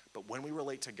 But when we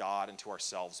relate to God and to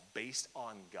ourselves based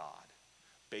on God,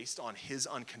 based on his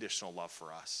unconditional love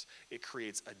for us, it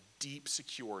creates a deep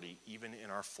security even in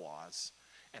our flaws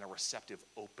and a receptive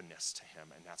openness to him,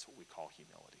 and that's what we call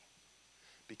humility.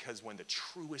 Because when the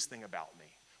truest thing about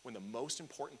me, when the most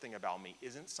important thing about me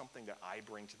isn't something that I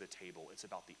bring to the table, it's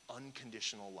about the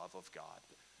unconditional love of God,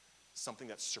 something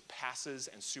that surpasses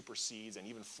and supersedes and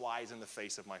even flies in the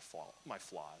face of my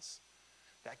flaws,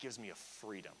 that gives me a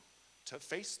freedom to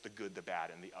face the good, the bad,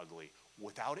 and the ugly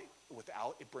without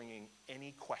it bringing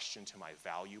any question to my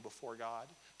value before God,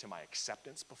 to my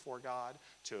acceptance before God,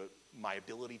 to my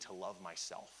ability to love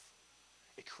myself.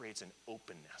 It creates an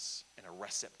openness and a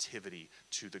receptivity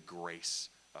to the grace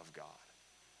of God.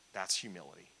 That's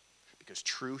humility. Because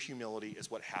true humility is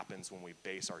what happens when we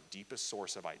base our deepest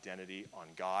source of identity on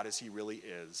God as he really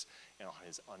is and on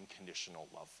his unconditional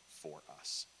love for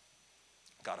us.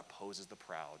 God opposes the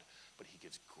proud, but he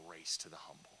gives grace to the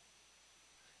humble.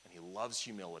 And he loves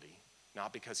humility,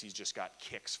 not because he's just got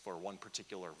kicks for one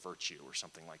particular virtue or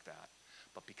something like that,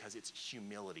 but because it's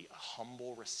humility, a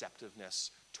humble receptiveness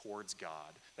towards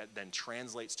God that then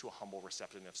translates to a humble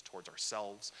receptiveness towards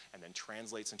ourselves and then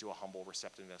translates into a humble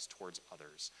receptiveness towards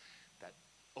others that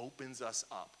opens us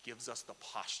up, gives us the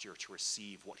posture to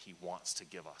receive what he wants to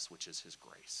give us, which is his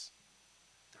grace.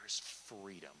 There's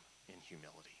freedom in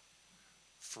humility.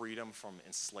 Freedom from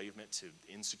enslavement to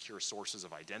insecure sources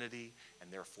of identity,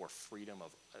 and therefore freedom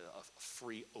of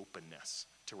free openness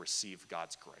to receive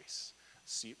God's grace.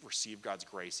 Receive God's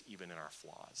grace even in our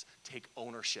flaws. Take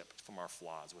ownership from our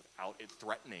flaws without it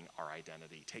threatening our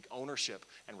identity. Take ownership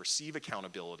and receive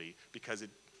accountability because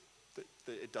it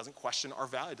doesn't question our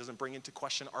value. It doesn't bring into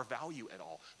question our value at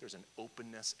all. There's an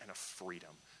openness and a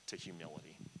freedom to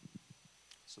humility.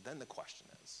 So then the question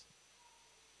is,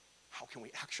 how can we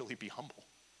actually be humble?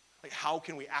 Like, how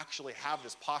can we actually have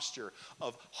this posture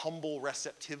of humble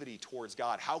receptivity towards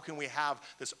God? How can we have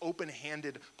this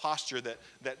open-handed posture that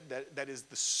is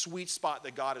the sweet spot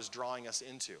that God is drawing us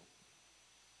into?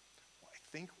 Well, I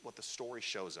think what the story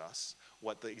shows us,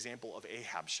 what the example of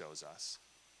Ahab shows us,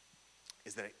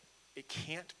 is that it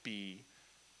can't be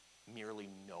merely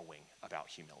knowing about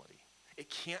humility. It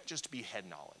can't just be head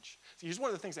knowledge. See, here's one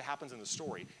of the things that happens in the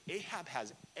story. Ahab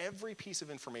has every piece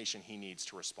of information he needs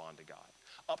to respond to God.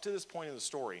 Up to this point in the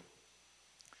story,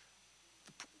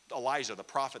 Elijah, the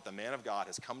prophet, the man of God,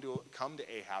 has come to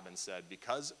Ahab and said,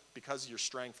 because you're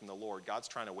straying from the Lord, God's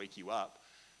trying to wake you up.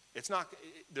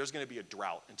 There's going to be a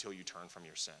drought until you turn from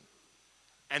your sin.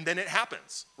 And then it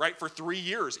happens, right? For 3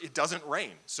 years, it doesn't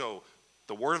rain. So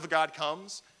the word of God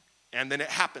comes, and then it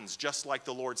happens just like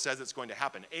the Lord says it's going to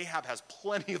happen. Ahab has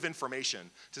plenty of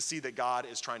information to see that God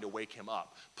is trying to wake him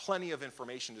up. Plenty of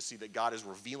information to see that God is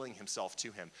revealing himself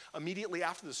to him. Immediately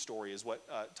after the story is what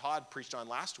Todd preached on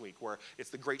last week, where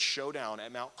it's the great showdown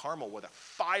at Mount Carmel, where the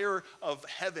fire of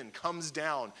heaven comes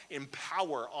down in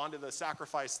power onto the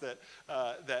sacrifice that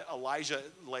Elijah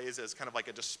lays as kind of like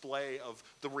a display of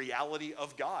the reality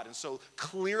of God. And so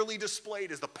clearly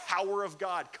displayed is the power of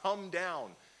God come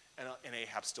down. And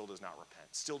Ahab still does not repent,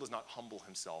 still does not humble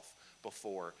himself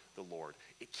before the Lord.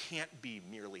 It can't be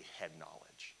merely head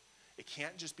knowledge. It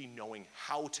can't just be knowing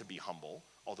how to be humble,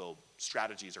 although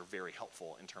strategies are very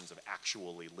helpful in terms of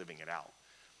actually living it out.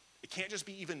 It can't just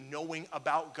be even knowing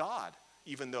about God,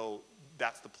 even though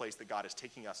that's the place that God is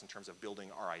taking us in terms of building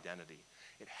our identity.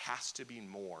 It has to be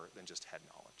more than just head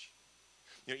knowledge.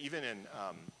 Even in,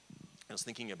 I was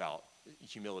thinking about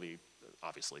humility,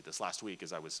 obviously, this last week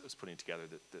as I was putting together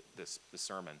this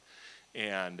sermon.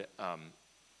 And,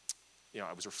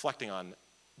 I was reflecting on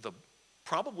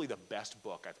probably the best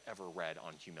book I've ever read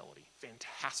on humility.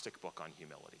 Fantastic book on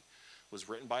humility. It was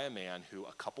written by a man who,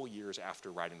 a couple years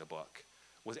after writing the book,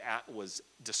 was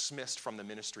dismissed from the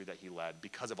ministry that he led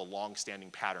because of a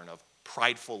long-standing pattern of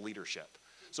prideful leadership.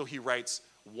 So he writes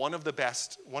one of the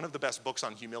best books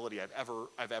on humility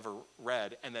I've ever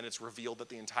read, and then it's revealed that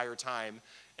the entire time,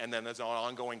 and then there's an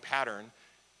ongoing pattern,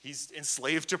 he's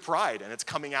enslaved to pride, and it's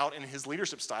coming out in his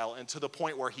leadership style, and to the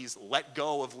point where he's let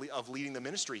go of leading the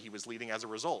ministry he was leading as a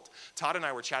result. Todd and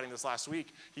I were chatting this last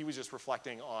week. He was just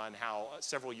reflecting on how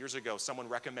several years ago someone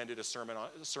recommended a sermon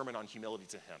on humility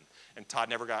to him, and Todd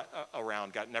never got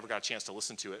a chance to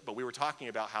listen to it. But we were talking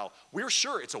about how we're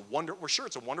sure it's a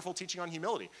wonderful teaching on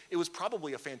humility. It was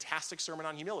probably a fantastic sermon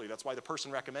on humility. That's why the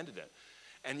person recommended it.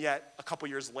 And yet, a couple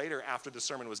years later, after the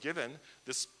sermon was given,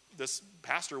 this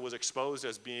pastor was exposed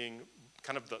as being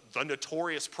kind of the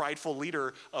notorious prideful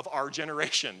leader of our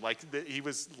generation. Like, he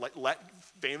was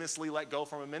famously let go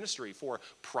from a ministry for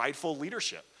prideful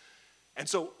leadership. And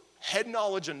so, head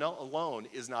knowledge alone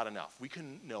is not enough. We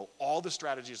can know all the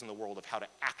strategies in the world of how to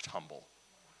act humble.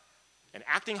 And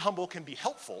acting humble can be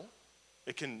helpful.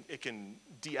 It can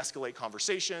de-escalate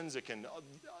conversations.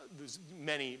 There's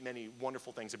many, many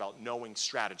wonderful things about knowing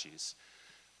strategies.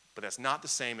 But that's not the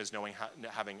same as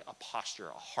having a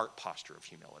heart posture of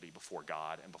humility before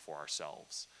God and before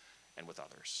ourselves and with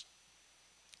others.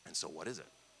 And so what is it?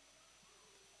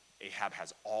 Ahab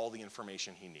has all the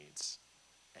information he needs,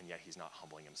 and yet he's not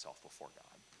humbling himself before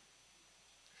God.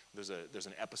 There's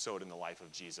an episode in the life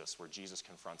of Jesus where Jesus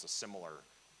confronts a similar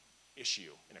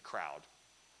issue in a crowd.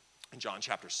 In John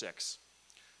chapter 6,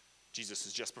 Jesus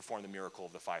has just performed the miracle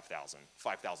of the 5,000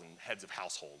 heads of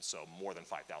households, so more than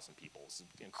 5,000 people. It's an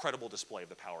incredible display of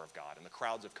the power of God, and the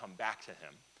crowds have come back to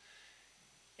him.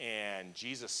 And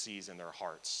Jesus sees in their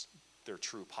hearts their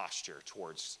true posture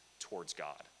towards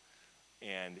God.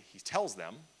 And he tells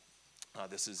them,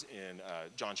 this is in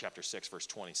John chapter 6, verse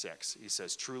 26. He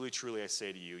says, "Truly, truly, I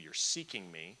say to you, you're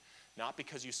seeking me, not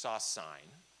because you saw a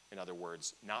sign." In other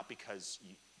words, not because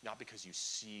you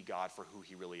see God for who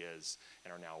he really is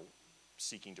and are now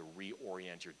seeking to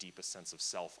reorient your deepest sense of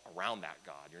self around that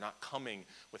God. You're not coming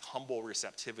with humble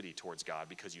receptivity towards God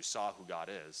because you saw who God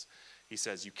is. He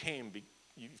says you've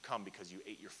come because you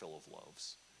ate your fill of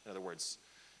loaves. In other words,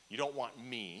 you don't want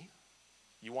me,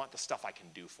 you want the stuff I can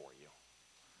do for you.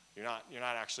 You're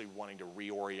not actually wanting to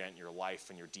reorient your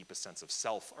life and your deepest sense of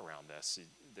self around this.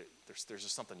 There's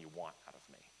just something you want out of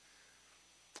me.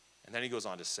 And then he goes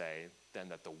on to say then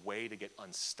that the way to get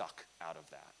unstuck out of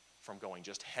that, from going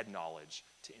just head knowledge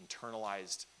to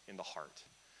internalized in the heart,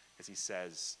 is he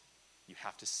says, you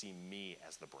have to see me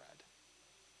as the bread.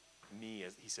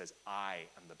 He says, I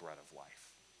am the bread of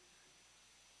life.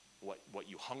 What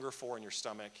you hunger for in your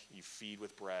stomach, you feed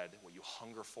with bread. What you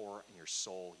hunger for in your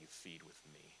soul, you feed with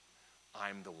me.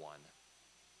 I'm the one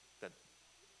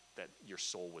that your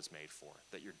soul was made for,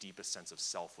 that your deepest sense of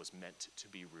self was meant to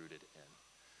be rooted in.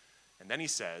 And then he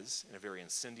says, in a very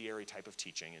incendiary type of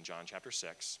teaching in John chapter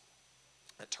 6,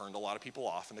 that turned a lot of people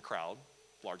off in the crowd,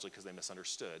 largely because they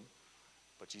misunderstood.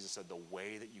 But Jesus said, the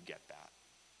way that you get that,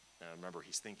 now remember,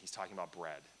 he's talking about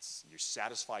bread. You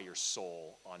satisfy your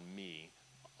soul on me,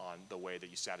 on the way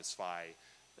that you satisfy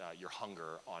your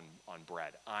hunger on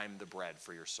bread. I'm the bread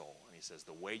for your soul. And he says,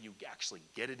 the way you actually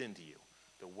get it into you,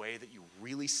 the way that you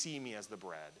really see me as the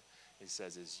bread, he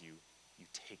says, is you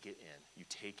take it in. You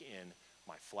take in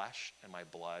my flesh and my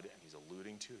blood, and he's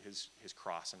alluding to his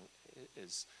cross and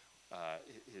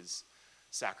his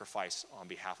sacrifice on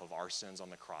behalf of our sins on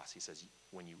the cross. He says,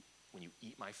 when you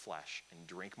eat my flesh and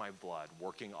drink my blood,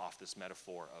 working off this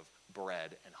metaphor of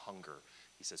bread and hunger,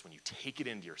 he says, when you take it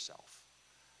into yourself,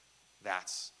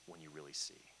 that's when you really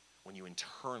see. When you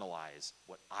internalize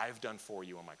what I've done for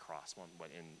you on my cross,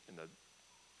 in the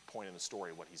point in the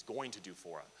story, what he's going to do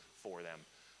for them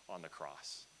on the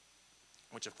cross,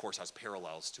 which of course has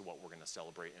parallels to what we're going to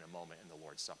celebrate in a moment in the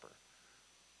Lord's Supper.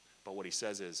 But what he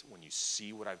says is, when you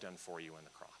see what I've done for you in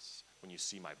the cross, when you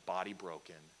see my body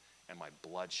broken and my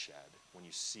blood shed, when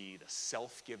you see the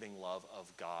self-giving love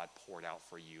of God poured out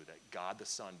for you, that God the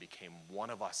Son became one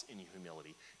of us in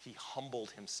humility. He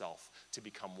humbled himself to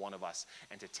become one of us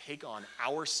and to take on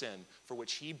our sin for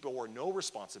which he bore no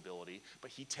responsibility,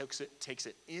 but he takes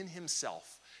it in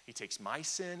himself He takes my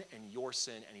sin and your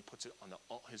sin and he puts it on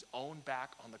his own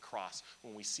back on the cross.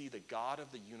 When we see the God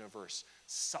of the universe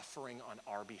suffering on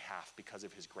our behalf because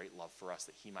of his great love for us,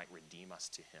 that he might redeem us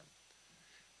to him,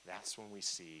 that's when we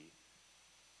see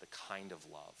the kind of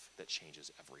love that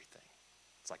changes everything.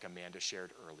 It's like Amanda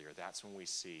shared earlier. That's when we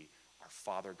see our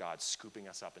Father God scooping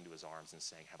us up into his arms and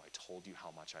saying, have I told you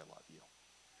how much I love you?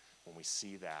 When we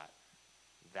see that,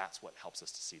 that's what helps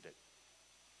us to see that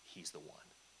he's the one.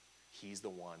 He's the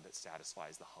one that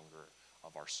satisfies the hunger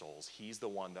of our souls. He's the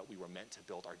one that we were meant to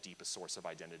build our deepest source of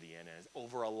identity in. And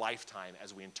over a lifetime,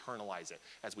 as we internalize it,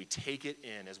 as we take it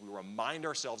in, as we remind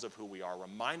ourselves of who we are,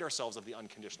 remind ourselves of the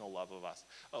unconditional love of us,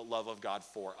 love of God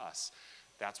for us,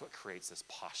 that's what creates this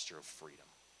posture of freedom.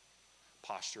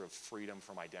 Posture of freedom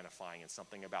from identifying in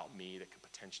something about me that could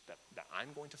potentially, that I'm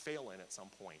going to fail in at some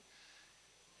point.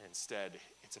 And instead,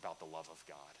 it's about the love of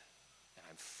God. And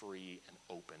I'm free and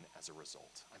open as a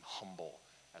result. I'm humble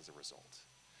as a result.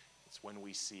 It's when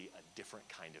we see a different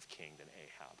kind of king than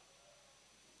Ahab.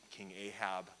 King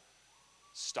Ahab,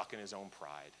 stuck in his own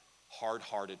pride,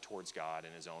 hard-hearted towards God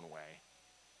in his own way.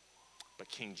 But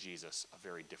King Jesus, a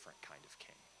very different kind of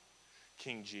king.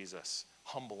 King Jesus,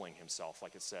 humbling himself,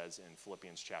 like it says in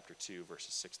Philippians chapter 2,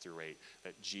 verses 6 through 8,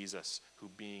 that Jesus, who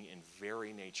being in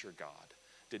very nature God,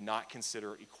 did not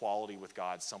consider equality with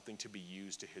God something to be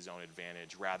used to his own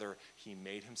advantage. Rather, he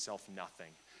made himself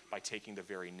nothing by taking the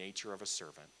very nature of a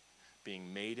servant.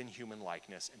 Being made in human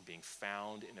likeness and being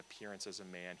found in appearance as a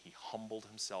man, he humbled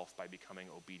himself by becoming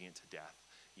obedient to death,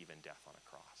 even death on a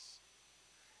cross.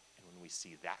 And when we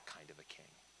see that kind of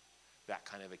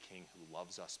a king who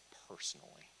loves us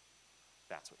personally,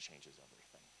 that's what changes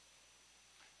everything.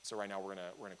 So right now we're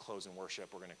gonna close in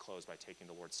worship. We're gonna close by taking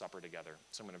the Lord's Supper together.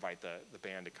 So I'm gonna invite the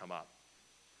band to come up.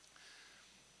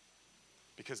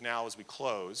 Because now as we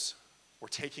close, we're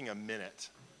taking a minute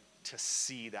to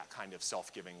see that kind of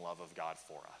self-giving love of God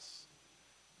for us.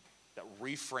 That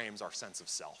reframes our sense of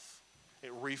self.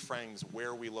 It reframes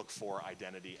where we look for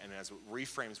identity. And as it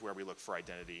reframes where we look for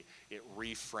identity, it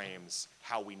reframes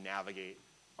how we navigate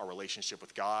our relationship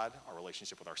with God, our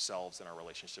relationship with ourselves, and our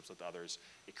relationships with others.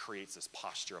 It creates this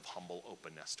posture of humble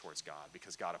openness towards God,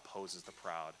 because God opposes the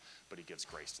proud, but he gives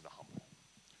grace to the humble.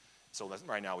 So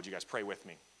right now, would you guys pray with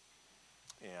me?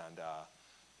 And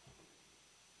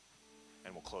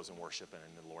we'll close in worship and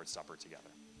in the Lord's Supper together.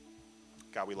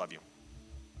 God, we love you.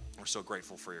 We're so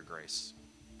grateful for your grace.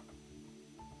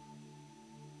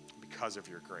 Because of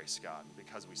your grace, God,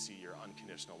 because we see your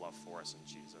unconditional love for us in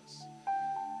Jesus,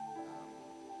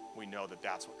 we know that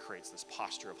that's what creates this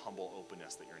posture of humble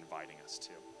openness that you're inviting us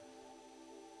to.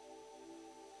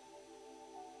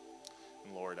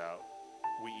 And Lord,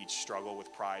 we each struggle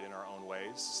with pride in our own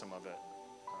ways. Some of it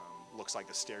looks like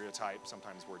the stereotype.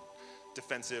 Sometimes we're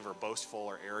defensive or boastful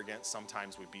or arrogant.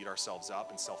 Sometimes we beat ourselves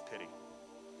up in self-pity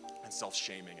and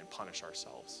self-shaming and punish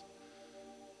ourselves.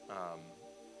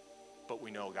 But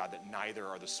we know, God, that neither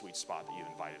are the sweet spot that you've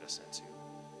invited us into.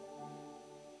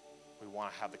 We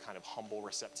want to have the kind of humble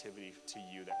receptivity to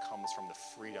you that comes from the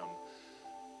freedom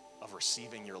of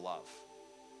receiving your love.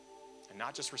 And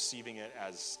not just receiving it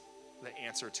as the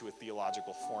answer to a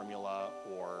theological formula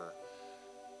or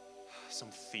some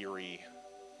theory,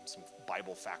 some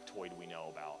Bible factoid we know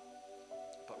about,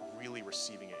 but really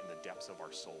receiving it in the depths of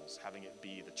our souls, having it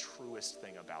be the truest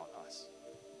thing about us.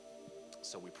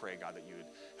 So we pray, God, that you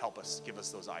would help us, give us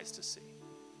those eyes to see.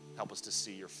 Help us to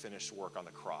see your finished work on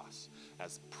the cross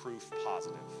as proof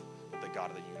positive that the God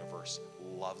of the universe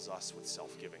loves us with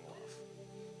self-giving love.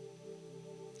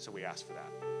 So we ask for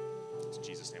that. It's in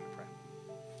Jesus' name we pray.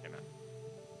 Amen.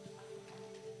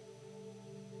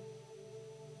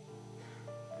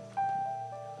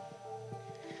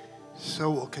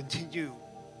 So we'll continue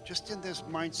just in this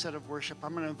mindset of worship.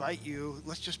 I'm going to invite you,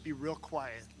 let's just be real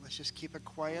quiet. Let's just keep it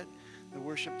quiet. The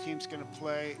worship team's going to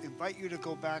play. Invite you to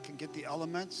go back and get the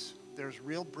elements. There's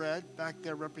real bread back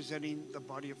there representing the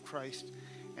body of Christ,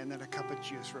 and then a cup of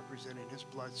juice representing his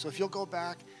blood. So if you'll go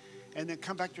back and then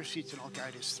come back to your seats and I'll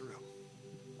guide us through.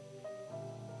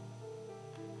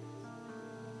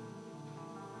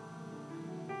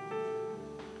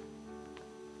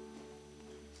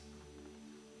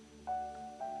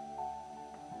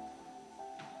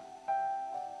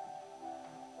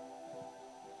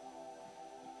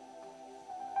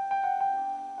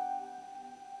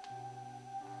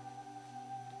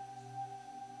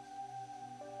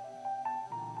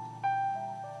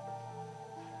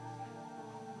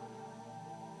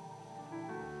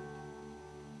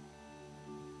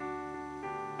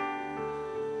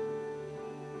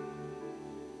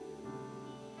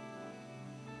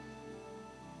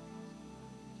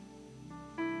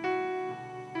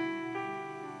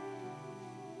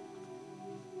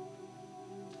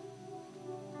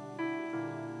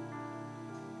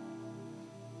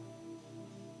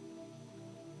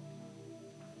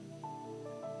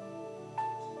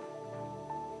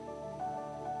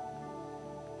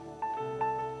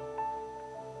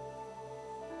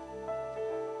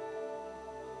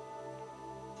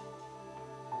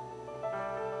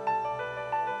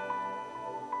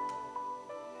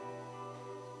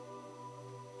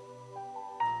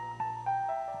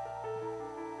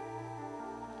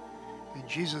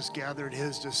 Jesus gathered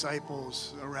his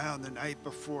disciples around the night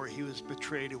before he was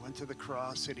betrayed and went to the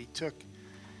cross, and he took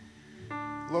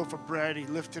a loaf of bread, he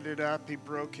lifted it up, he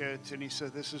broke it, and he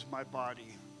said, "This is my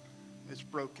body. It's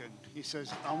broken." He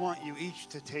says, "I want you each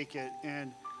to take it,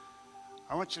 and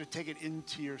I want you to take it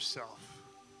into yourself."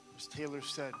 As Taylor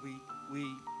said,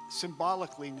 we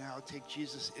symbolically now take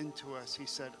Jesus into us. He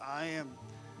said,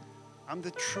 I'm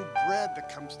the true bread that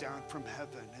comes down from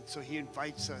heaven. And so he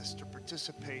invites us to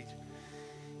participate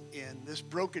in this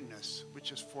brokenness,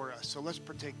 which is for us. So let's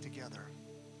partake together.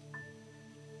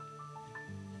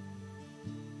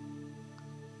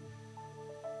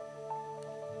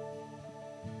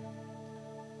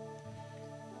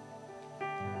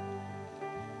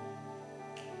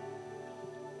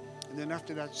 And then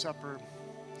after that supper,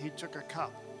 he took a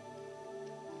cup,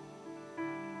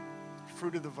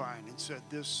 fruit of the vine, and said,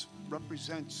 "This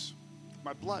represents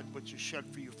my blood, which is shed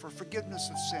for you for forgiveness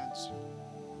of sins."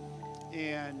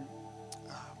 And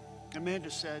Amanda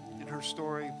said in her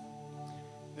story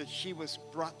that she was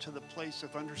brought to the place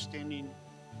of understanding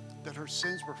that her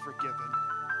sins were forgiven.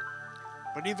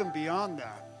 But even beyond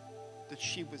that, that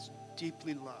she was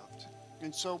deeply loved.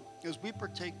 And so as we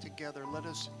partake together, let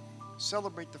us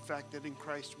celebrate the fact that in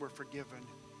Christ we're forgiven.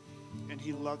 And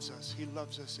he loves us. He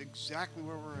loves us exactly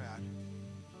where we're at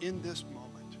in this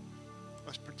moment.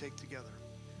 Let's partake together.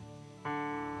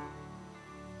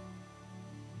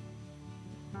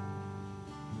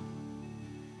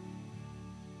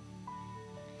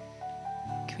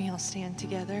 Can we all stand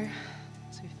together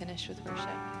as we finish with worship?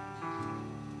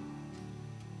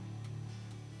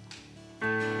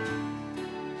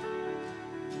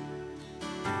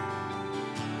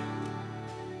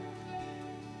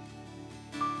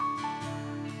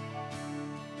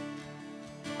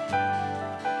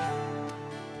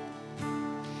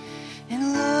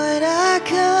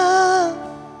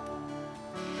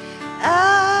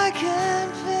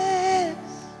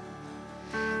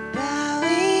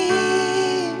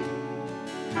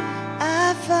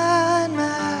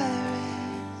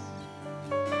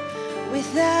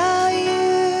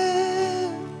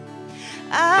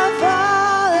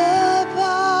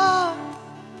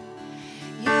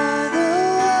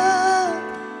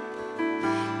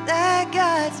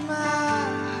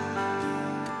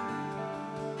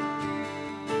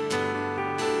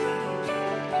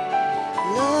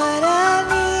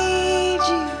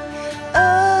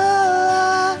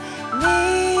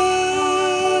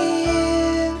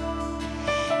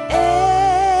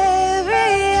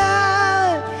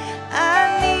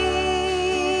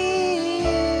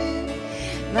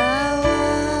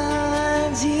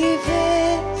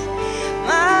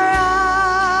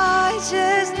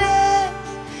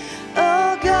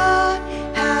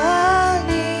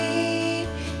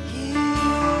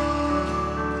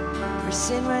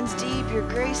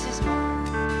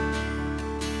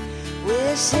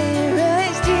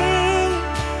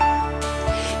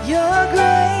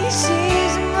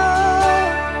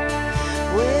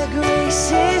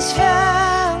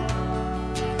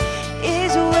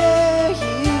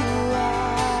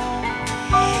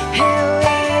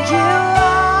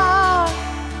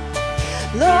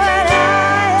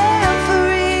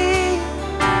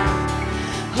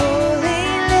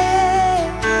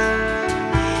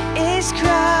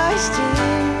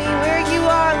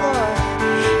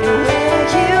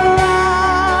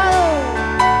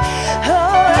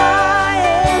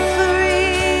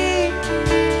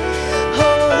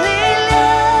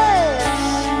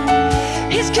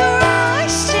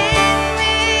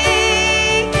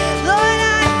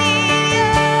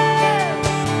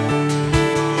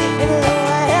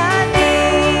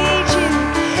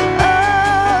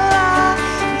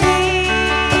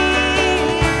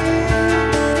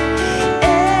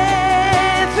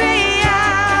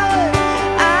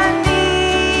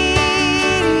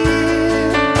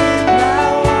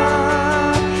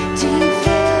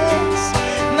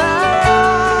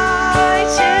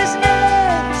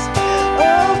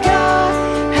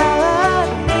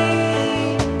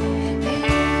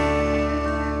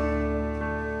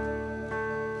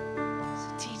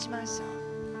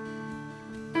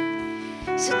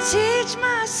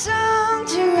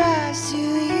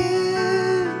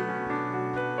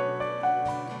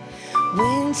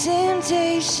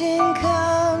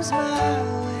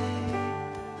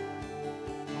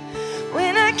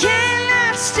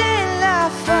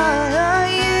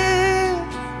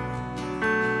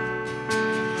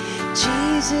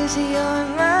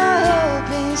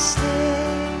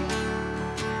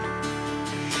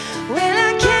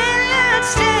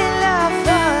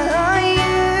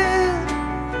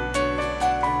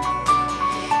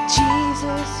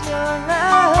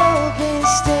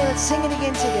 Sing it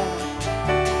again together.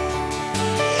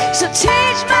 So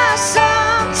teach my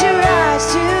song to rise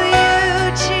to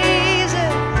you,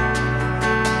 Jesus.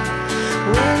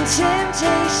 When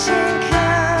temptation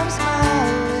comes my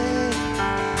way,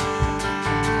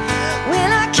 when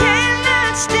I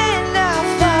cannot stand, I'll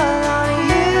fall on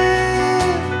you.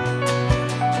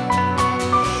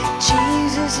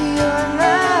 Jesus, you're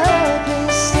my hope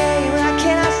and stay. When I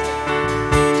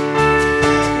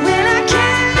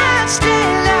cannot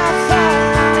stand, I'll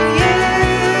fall on you.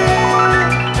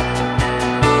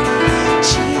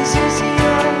 Jesus,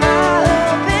 you're my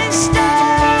hope and stay.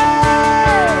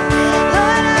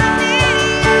 Lord, I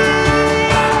need you.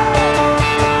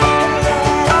 Lord,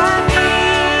 I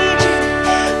need you.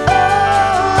 Oh,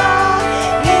 I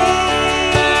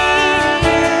need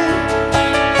you.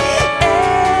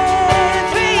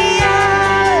 Every hour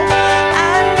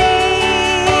I need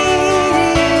you.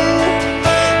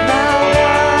 My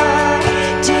one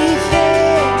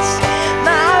defense,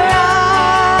 my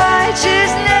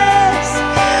righteousness.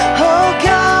 Oh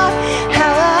God,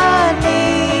 how I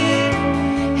need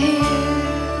you.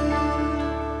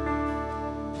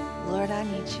 Lord, I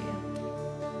need you.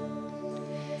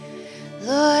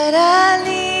 Lord, I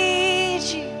need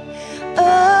you. Oh,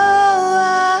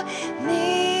 I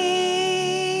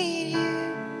need you.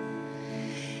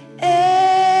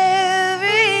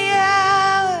 Every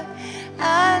hour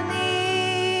I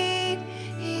need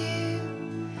you.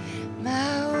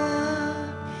 My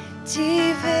one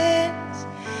defense,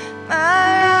 my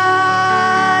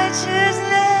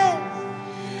righteousness.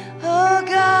 Oh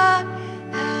God,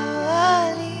 how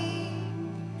I need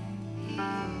you.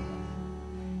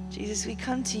 Jesus, we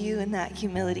come to you in that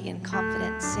humility and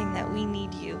confidence, saying that we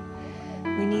need you.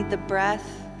 We need the breath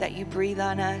that you breathe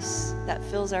on us that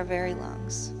fills our very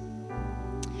lungs.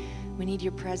 We need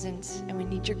your presence, and we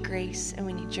need your grace, and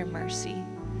we need your mercy.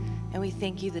 And we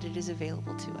thank you that it is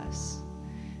available to us.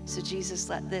 So Jesus,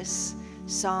 let this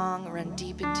song run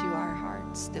deep into our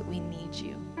hearts that we need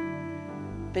you.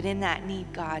 But in that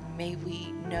need, God, may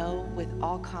we know with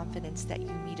all confidence that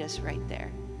you meet us right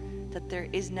there. That there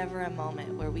is never a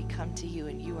moment where we come to you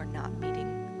and you are not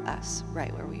meeting us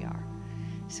right where we are.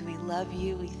 So we love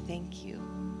you. We thank you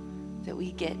that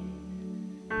we get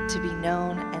to be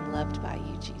known and loved by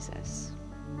you, Jesus.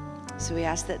 So we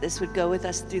ask that this would go with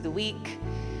us through the week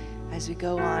as we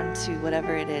go on to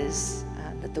whatever it is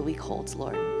that the week holds,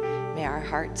 Lord. May our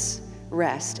hearts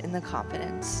rest in the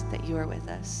confidence that you are with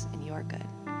us and you are good.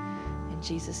 In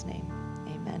Jesus' name,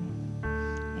 amen.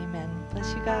 Amen.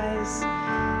 Bless you guys.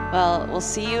 Well, we'll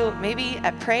see you maybe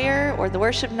at prayer or the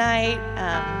worship night,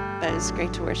 but it was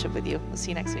great to worship with you. We'll see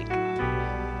you next week.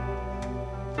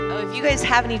 Oh, if you guys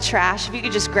have any trash, if you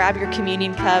could just grab your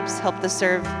communion cups, help the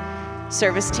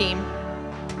service team.